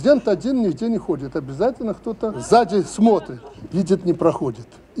 что президент один нигде не ходит. Обязательно кто-то сзади смотрит, видит, не проходит.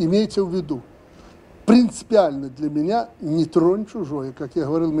 Имейте в виду. Принципиально для меня не тронь чужое, как я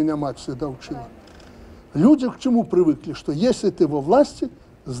говорил, меня мать всегда учила. Люди к чему привыкли, что если ты во власти,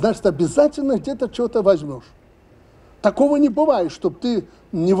 значит, обязательно где-то что-то возьмешь. Такого не бывает, чтобы ты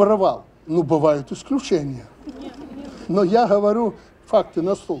не воровал. Ну, бывают исключения. Но я говорю факты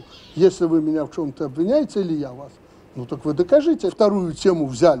на стол. Если вы меня в чем-то обвиняете, или я вас, ну, так вы докажите. Вторую тему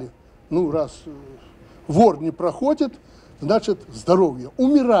взяли. Ну, раз вор не проходит, значит, здоровье.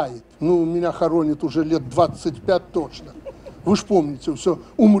 Умирает. Ну, меня хоронит уже лет 25 точно. Вы ж помните, все,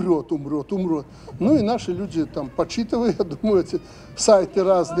 умрет, умрет, умрет. Ну, и наши люди там, почитывая, думаю, эти сайты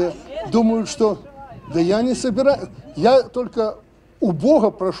разные, думают, что... Да я не собираюсь. Я только... У Бога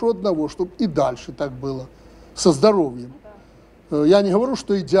прошу одного, чтобы и дальше так было, со здоровьем. Я не говорю,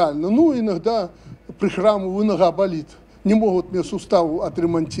 что идеально. Ну, иногда прихрамываю, нога болит. Не могут мне суставу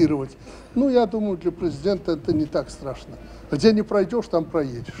отремонтировать. Ну, я думаю, для президента это не так страшно. Где не пройдешь, там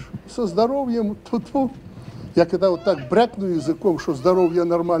проедешь. Со здоровьем, Я когда вот так брякну языком, что здоровье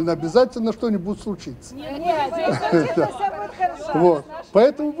нормально, обязательно что-нибудь случится. Нет, все будет хорошо. Вот.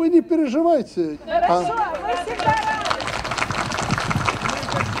 Поэтому вы не переживайте. Хорошо, мы всегда рады.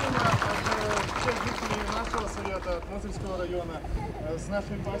 Всех жителей нашего совета, от Мозырского района, с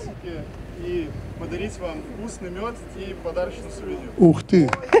нашей пасеки и подарить вам вкусный мед и подарочный сувенир. Ух ты!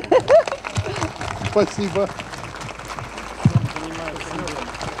 Спасибо.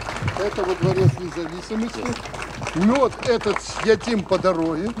 Это во дворец независимости. Мед этот съедим по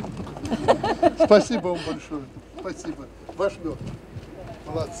дороге. Спасибо вам большое. Спасибо. Ваш мед.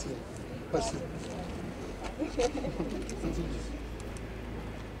 Молодцы. Спасибо.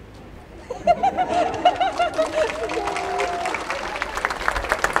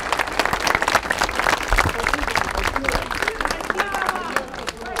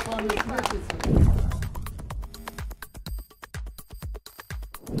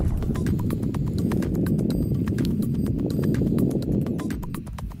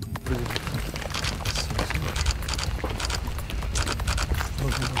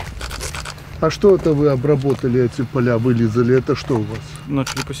 А что это вы обработали эти поля, вылезали? Это что у вас?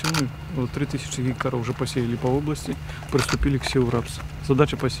 Начали посевную. 3000 гектаров уже посеяли по области, приступили к севу рапса.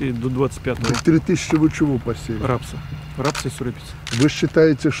 Задача посеять до 25-го. Так 3000 вы чего посеяли? Рапса. Рапса и сурепица. Вы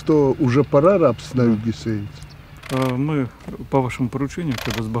считаете, что уже пора рапс на юге сеять? Мы по вашему поручению,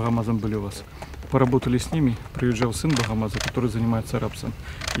 когда с Богомазом были у вас, поработали с ними, приезжал сын Богомаза, который занимается рапсом.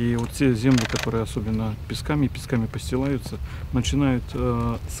 И вот те земли, которые особенно песками постилаются, начинают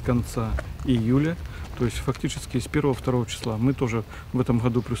с конца июля, то есть фактически с 1-2 числа. Мы тоже в этом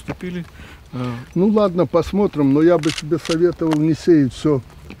году приступили. Ну ладно, посмотрим, но я бы тебе советовал не сеять все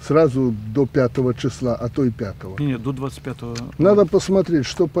сразу до 5 числа, а то и 5. Нет, до 25-го. Надо посмотреть,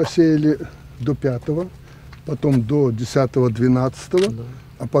 что посеяли до 5, потом до 10-12. Да.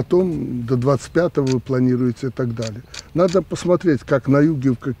 А потом до 25-го вы планируете и так далее. Надо посмотреть, как на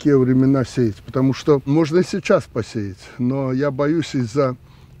юге, в какие времена сеять. Потому что можно и сейчас посеять, но я боюсь из-за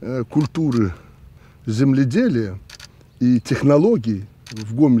культуры земледелия и технологий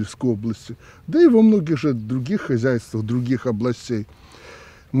в Гомельской области, да и во многих же других хозяйствах, других областей,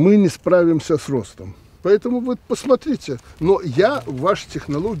 мы не справимся с ростом. Поэтому вот посмотрите, но я в ваши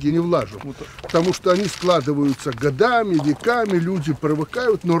технологии не влажу, потому что они складываются годами, веками, люди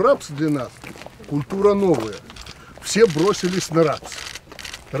привыкают, но рапс для нас культура новая. Все бросились на рапс.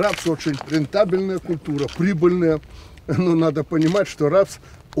 Рапс очень рентабельная культура, прибыльная, но надо понимать, что рапс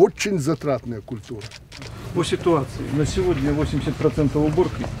очень затратная культура. По ситуации, на сегодня 80%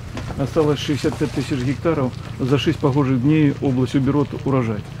 уборки, осталось 65 тысяч гектаров, за 6 погожих дней область уберет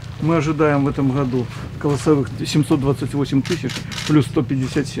урожай. Мы ожидаем в этом году колосовых 728 тысяч плюс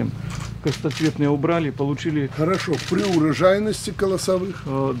 157. Костоцветные убрали, получили... Хорошо, при урожайности колосовых?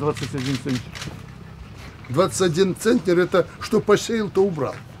 21 центнер. 21 центнер это что посеял, то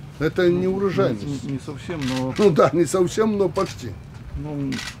убрал. Это не урожайность. Не совсем, но... Ну да, не совсем, но почти.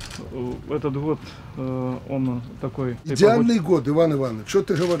 Ну, этот год, он такой... Идеальный год, Иван Иванович, что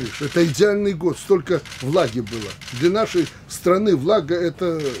ты говоришь? Это идеальный год, столько влаги было. Для нашей страны влага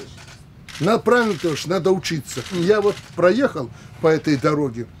это... Правильно тоже, надо учиться. Я вот проехал по этой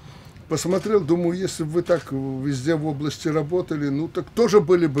дороге, посмотрел, думаю, если бы вы так везде в области работали, ну так тоже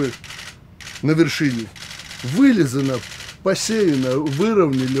были бы на вершине. Вылезано, посеяно,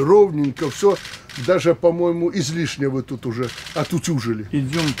 выровняли, ровненько, все. Даже, по-моему, излишне вы тут уже отутюжили.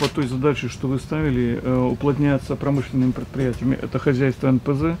 Идем по той задаче, что вы ставили, уплотняться промышленными предприятиями. Это хозяйство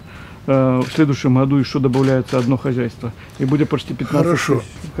НПЗ. В следующем году еще добавляется одно хозяйство. И будет почти 15 Хорошо. тысяч.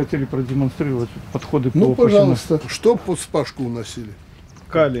 Хотели продемонстрировать подходы по... Ну, пожалуйста. Что под спашку уносили?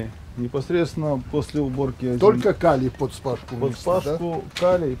 Калий. Непосредственно после уборки. Только калий под спашку под унесли, спашку, да?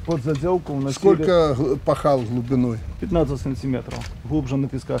 Калий, под заделку уносили. Сколько пахал глубиной? 15 сантиметров. Глубже на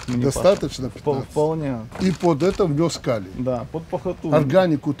песках мы не достаточно? Вполне. И под это внес калий? Да, под пахоту.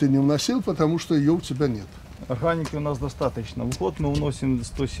 Органику ты не вносил, потому что ее у тебя нет? Органики у нас достаточно. В год мы вносим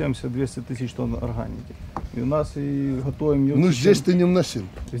 170-200 тысяч тонн органики. И у нас и готовим ее. Ну, здесь ты не вносил?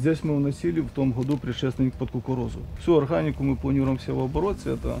 Здесь мы вносили в том году предшественник под кукурузу. Всю органику мы планируем в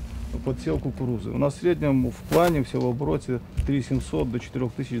севообороте, это подсев кукурузы. У нас в среднем в плане в севообороте 3700 до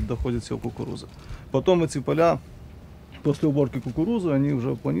 4000 доходит сев кукурузы. Потом эти поля, после уборки кукурузы, они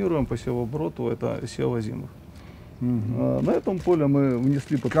уже планируем по севообороту, это сев озимых. Угу. На этом поле мы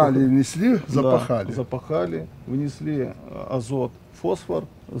внесли... Калий внесли, запахали? Да, запахали, внесли азот, фосфор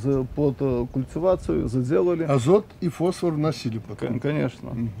под культивацию, заделали. Азот и фосфор вносили потом?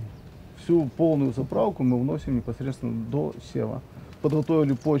 Конечно. Угу. Всю полную заправку мы вносим непосредственно до сева.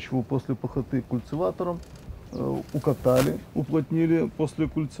 Подготовили почву после пахоты культиватором, укатали, уплотнили после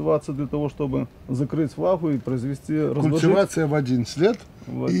культивации для того, чтобы закрыть влагу и произвести Культивация в 11 лет,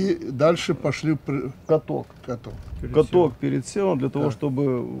 и дальше пошли каток. Каток перед севом для того,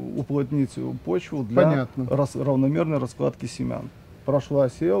 чтобы уплотнить почву для равномерной раскладки семян. Прошла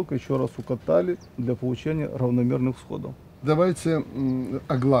сеялка, еще раз укатали для получения равномерных всходов. Давайте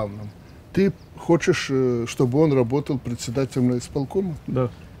о главном. Ты хочешь, чтобы он работал председателем райисполкома? Да.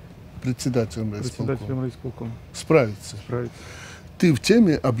 Председателем райисполкома. Председателем райисполкома. Справиться. Справиться. Ты в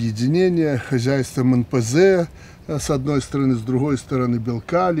теме объединения хозяйства МНПЗ, с одной стороны, с другой стороны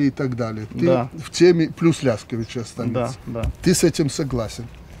Белкали и так далее. Ты в теме, плюс Лясковича останется. Да. Ты с этим согласен?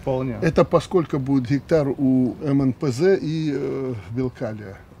 Вполне. Это поскольку будет гектар у МНПЗ и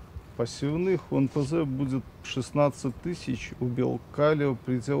Белкалия? Посевных у НПЗ будет 16 тысяч, у Белкалия в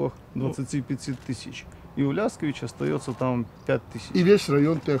пределах 25 тысяч. И у Лясковича остается там 5 тысяч. И весь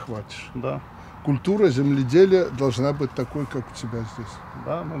район ты охватишь? Да. Культура земледелия должна быть такой, как у тебя здесь?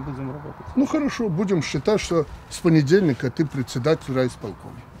 Да, мы будем работать. Ну хорошо, будем считать, что с понедельника ты председатель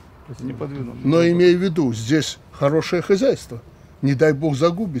райисполкома. Не подведу. Но имей в виду, здесь хорошее хозяйство. Не дай бог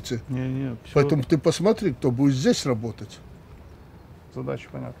загубите. Не, Поэтому ты посмотри, кто будет здесь работать. Задача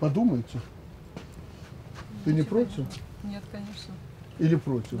понятна. Подумайте. Ты не против? Нет, конечно. Или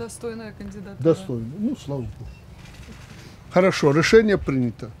против? Достойная кандидатура. Достойная. Ну, слава богу. Хорошо, решение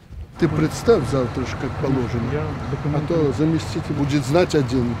принято. Ты представь завтра же, как положено. А то заместитель будет знать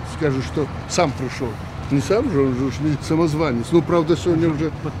один, скажет, что сам пришел. Не сам же, он же не самозванец. Ну, правда, сегодня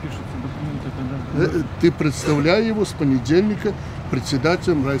уже... Подпишется документы тогда. Ты представляй его с понедельника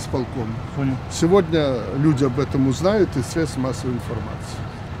председателем райисполкома. Понял. Сегодня люди об этом узнают из средств массовой информации.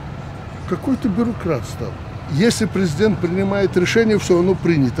 Какой ты бюрократ стал. Если президент принимает решение, все, оно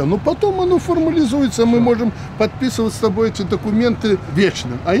принято. Но потом оно формализуется, мы можем подписывать с тобой эти документы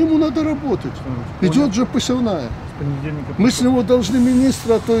вечно. А ему надо работать. Идет же посевная. Мы с него должны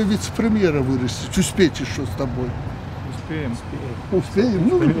министра, а то и вице-премьера вырастить. Успейте, что с тобой. Успеем. Успеем?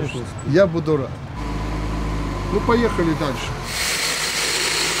 Ну, конечно. Я буду рад. Ну, поехали дальше.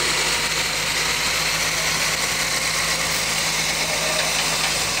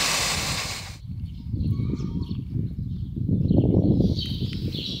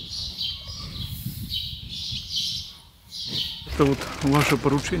 Это вот ваше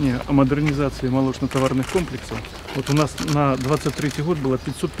поручение о модернизации молочно-товарных комплексов. Вот у нас на 23 год было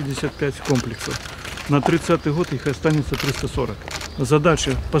 555 комплексов. На 30 год их останется 340.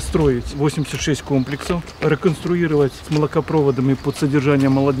 Задача построить 86 комплексов, реконструировать с молокопроводами под содержание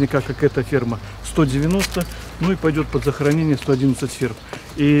молодняка, как эта ферма, 190, ну и пойдет под захоронение 111 ферм.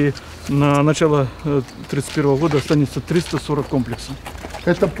 И на начало 31 года останется 340 комплексов.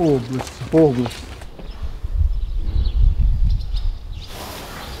 Это по области. По области.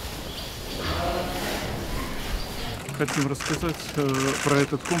 Хотим рассказать про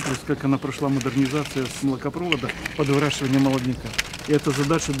этот комплекс, как она прошла модернизация с молокопровода под выращивание молодняка. И это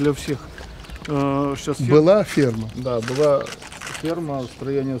задача для всех. Сейчас была ферма? Да, была ферма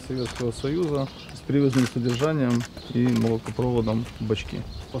строения Советского Союза с привозным содержанием и молокопроводом в бачки.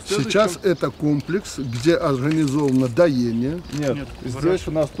 Сейчас это комплекс, где организовано доение. Нет, здесь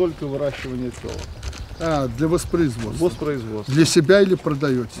у нас только выращивание телок. А, для воспроизводства? Воспроизводства. Для себя или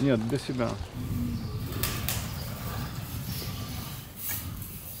продаете? Нет, для себя.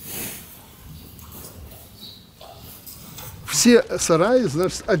 Все сараи,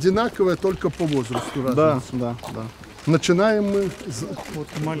 значит, одинаковые только по возрасту. Да. Начинаем мы с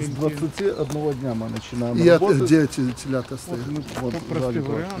 21 дня мы начинаем и работать. Где эти телята стоят?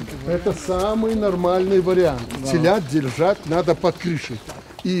 Это самый нормальный вариант. Да. Телят держать надо под крышей.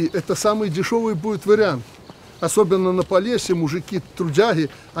 И это самый дешевый будет вариант. Особенно на Полесье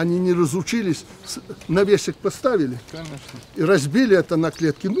мужики-трудяги, они не разучились, навесик поставили. Конечно. И разбили это на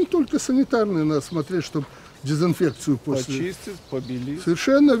клетки. Ну, только санитарные надо смотреть, чтобы дезинфекцию после... Почистить, побелить.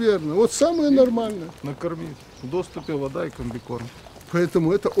 Совершенно верно. Вот самое нормальное. Накормить. В доступе вода и комбикорм.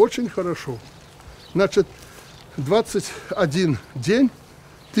 Поэтому это очень хорошо. Значит, 21 день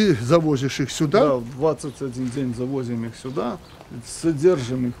ты завозишь их сюда. Да, в 21 день завозим их сюда.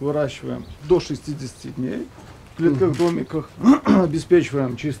 Содержим их, выращиваем до 60 дней. В клетках, домиках.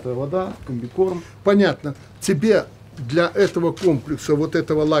 Обеспечиваем чистая вода, комбикорм. Понятно. Тебе для этого комплекса, вот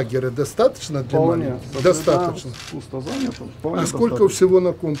этого лагеря достаточно? Вполне. Достаточно. Пусто занято. А сколько всего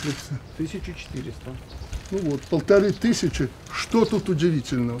на комплексе? 1400. Ну вот, 1500. Что тут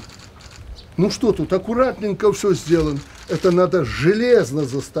удивительного? Ну что тут, аккуратненько все сделано. Это надо железно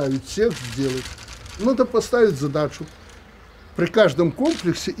заставить всех сделать. Надо поставить задачу. При каждом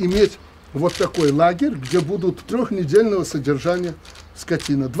комплексе иметь вот такой лагерь, где будут трехнедельного содержания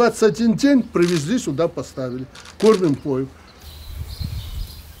скотина. 21 день привезли сюда, поставили. Кормим, поем.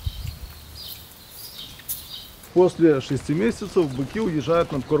 После 6 месяцев быки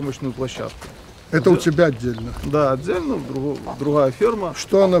уезжают на кормочную площадку. Это у тебя отдельно? Да, отдельно, другая ферма.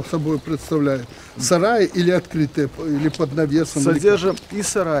 Что она собой представляет? Сарай или открытые, или под навесом? Содержим и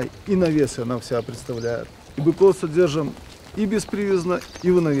сарай, и навесы она вся представляет. И быков содержим и беспривязно,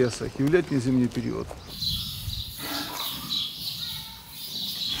 и в навесах, и в летний и зимний период.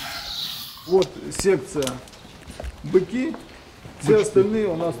 Вот секция быки, все остальные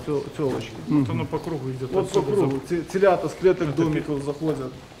у нас телочки. Вот оно по кругу идет. Вот по кругу. Телята с клеток домиков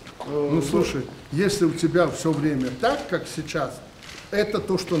заходят. Ну слушай, если у тебя все время так, как сейчас, это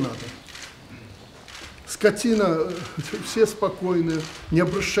то, что надо. Скотина, все спокойные, не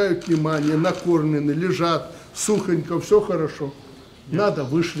обращают внимания, накормлены, лежат, сухонько, все хорошо. Надо,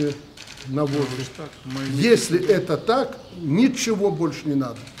 вышли на воздух. Если это так, ничего больше не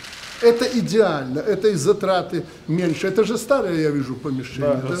надо. Это идеально, это и затраты меньше. Это же старое, я вижу,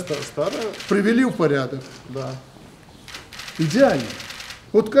 помещение. Да, да? Старое. Привели в порядок. Да. Идеально.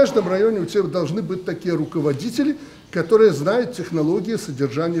 Вот в каждом районе у тебя должны быть такие руководители, которые знают технологии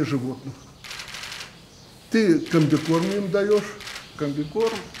содержания животных. Ты комбикорм им даешь?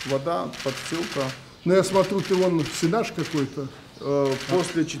 Комбикорм, вода, подстилка. Ну, я смотрю, ты вон сенаж какой-то.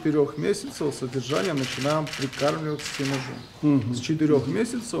 После 4 месяцев содержания начинаем прикармливать сенажом. С 4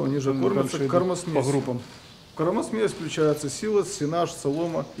 месяцев они же кормятся кормосмесью. По группам. В кормосмесь включается силос, сенаж,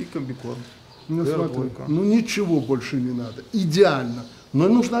 солома и комбикорм. Ну, смотри, ну ничего больше не надо. Идеально. Но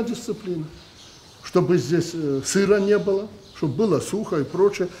нужна дисциплина. Чтобы здесь сыра не было, чтобы было сухо и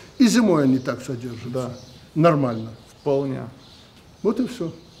прочее. И зимой они так содержатся. Да. Нормально. Вполне. Вот и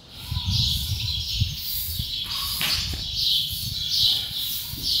все.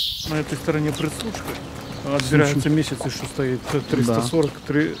 На этой стороне присушка. Отбираются месяцы, что стоит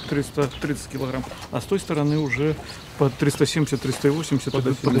 340-330 килограмм. А с той стороны уже по 370-380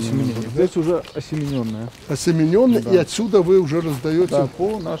 идут под осеменение. Здесь уже осемененная. Осемененная, да. И отсюда вы уже раздаете? Да,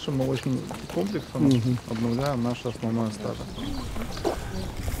 по нашим молочным комплексам обновляем наше основное стадо.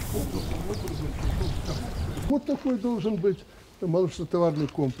 Вот такой должен быть молочно-товарный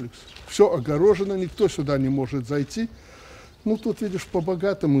комплекс. Все огорожено, никто сюда не может зайти. Ну, тут, видишь,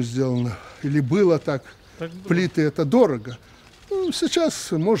 по-богатому сделано. Или было так. Плиты это дорого. Ну,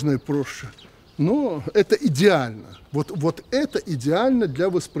 сейчас можно и проще. Но это идеально. Вот это идеально для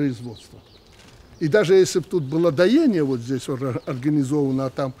воспроизводства. И даже если бы тут было доение вот здесь организовано, а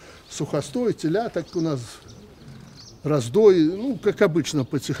там сухостой, теля, так у нас раздой, ну, как обычно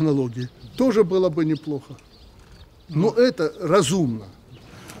по технологии, тоже было бы неплохо. Но это разумно.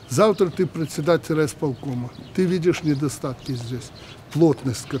 Завтра ты председатель райисполкома, ты видишь недостатки здесь,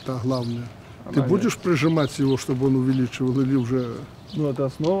 плотность скота главная. Ты будешь прижимать его, чтобы он увеличивал, или уже... Ну, это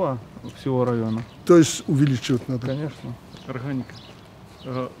основа всего района. То есть увеличивать надо? Конечно. Органика.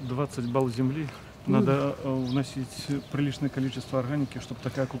 20 балл земли. Надо вносить приличное количество органики, чтобы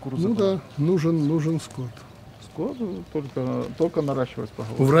такая кукуруза была. Да, нужен скот. Скот только наращивать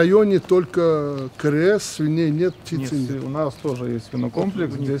поголовье. В районе только КРС, свиней нет, птицы нет. У нас тоже есть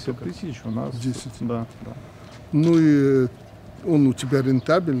свинокомплекс, 10 тысяч, у нас 10. Да. Ну и он у тебя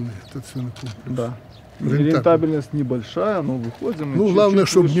рентабельный, этот свинокомплекс? Да. Рентабельность небольшая, но выходим. Ну, главное,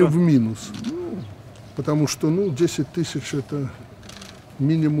 чтобы не в минус. Потому что, 10 тысяч это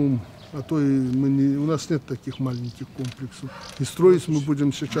минимум, а то и у нас нет таких маленьких комплексов. И строить мы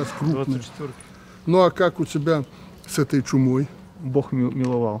будем сейчас крупные. 24. Ну, а как у тебя с этой чумой? Бог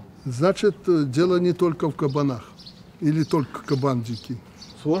миловал. Значит, дело не только в кабанах. Или только кабан дикий?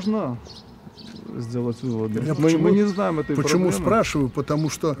 Сложно сделать выводы. Мы не знаем этой проблемы. Почему спрашиваю? Потому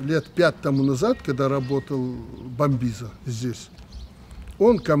что лет 5 тому назад, когда работал Бомбиза здесь,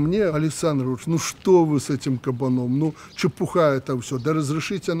 он ко мне: Александр Ильич, ну что вы с этим кабаном? Ну, чепуха это все. Да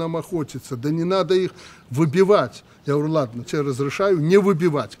разрешите нам охотиться. Да не надо их выбивать. Я говорю, ладно, тебе разрешаю не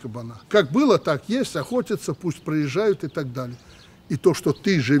выбивать кабана. Как было, так есть. Охотятся, пусть проезжают и так далее. И то, что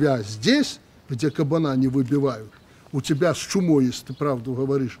ты, живя здесь, где кабана не выбивают, у тебя с чумой, если ты правду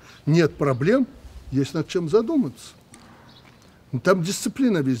говоришь, нет проблем, есть над чем задуматься. Там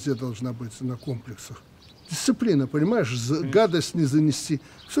дисциплина везде должна быть на комплексах. Дисциплина, понимаешь, гадость не занести.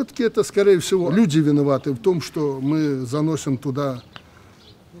 Все-таки это, скорее всего, люди виноваты в том, что мы заносим туда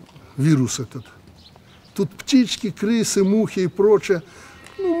вирус этот. Тут птички, крысы, мухи и прочее.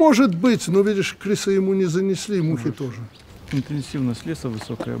 Ну, может быть, но, видишь, крысы ему не занесли, и мухи тоже. Интенсивность леса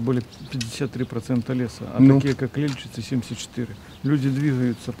высокая, более 53% леса, а такие как лельчицы 74%. Люди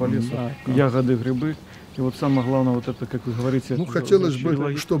двигаются по лесу, ягоды, грибы. И вот самое главное, вот это, как вы говорите... Ну, хотелось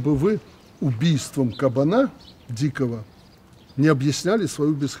бы, чтобы вы убийством кабана дикого не объясняли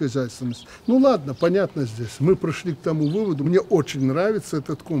свою бесхозяйственность. Ну ладно, понятно здесь. Мы пришли к тому выводу. Мне очень нравится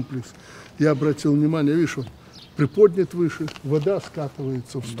этот комплекс. Я обратил внимание, видишь, он приподнят выше, вода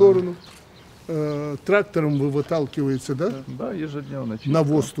скатывается в сторону. Трактором вы выталкиваете, да? Да, ежедневно.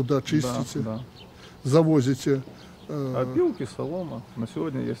 Навоз туда чистите, да. завозите. Опилки, солома. На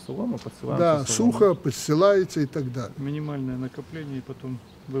сегодня есть солома, подсылаем. Да, сухо, подстилаете и так далее. Минимальное накопление и потом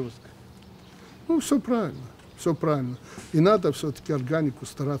вывозка. Ну, все правильно, все правильно. И надо все-таки органику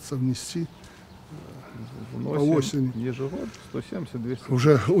стараться внести по осени. Ежегодно 170-200.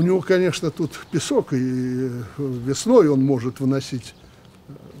 Уже у него, конечно, тут песок, и весной он может выносить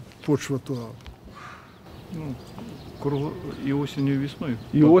почву то. Ну, и осенью, и весной.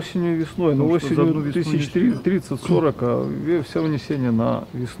 И осенью, и весной. Но осенью 30-40, а все внесение на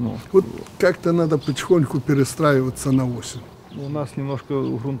весну. Вот как-то надо потихоньку перестраиваться на осень. У нас немножко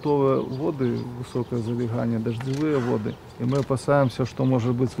грунтовые воды, высокое залегание, дождевые воды. И мы опасаемся, что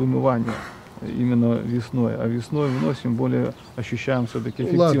может быть с вымыванием именно весной. А весной вносим, более ощущаем все-таки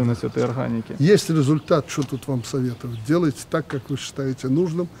эффективность этой органики. Есть результат, что тут вам советовать. Делайте так, как вы считаете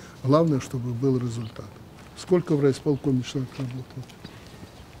нужным. Главное, чтобы был результат. Сколько в райисполкоме человек работает?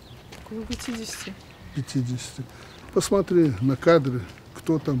 Около 50. 50. Посмотри на кадры,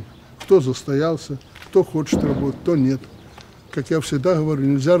 кто там, кто застоялся, кто хочет работать, кто нет. Как я всегда говорю,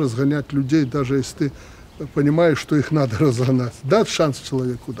 нельзя разгонять людей, даже если ты понимаешь, что их надо разгонать. Дать шанс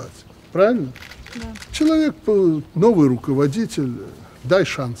человеку дать. Правильно? Да. Человек, новый руководитель, дай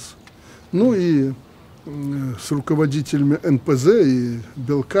шанс. Ну и с руководителями НПЗ и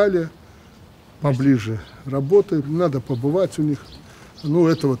Белкаля поближе работаем. Надо побывать у них. Ну,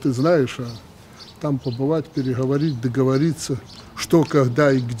 этого ты знаешь, а там побывать, переговорить, договориться, что,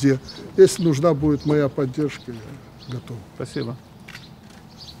 когда и где. Если нужна будет моя поддержка, я готов. Спасибо.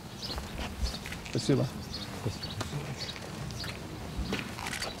 Спасибо.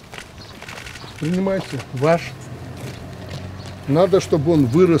 Принимайте. Ваш. Надо, чтобы он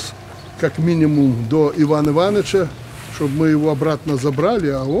вырос как минимум до Ивана Ивановича, чтобы мы его обратно забрали,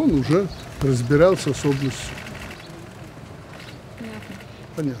 а он уже разбирался с областью.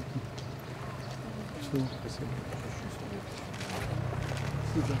 Понятно. Все.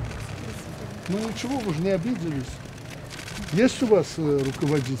 Спасибо. Ну ничего, вы же не обиделись. Есть у вас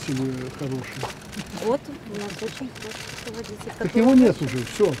руководители хорошие? Вот, у нас очень хороший руководитель. Так его нет уже,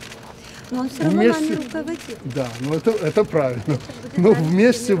 все. Но он все равно нами руководит. Да, ну это правильно. Но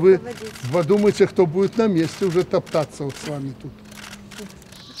вместе вы подумайте, кто будет на месте уже топтаться вот с вами тут.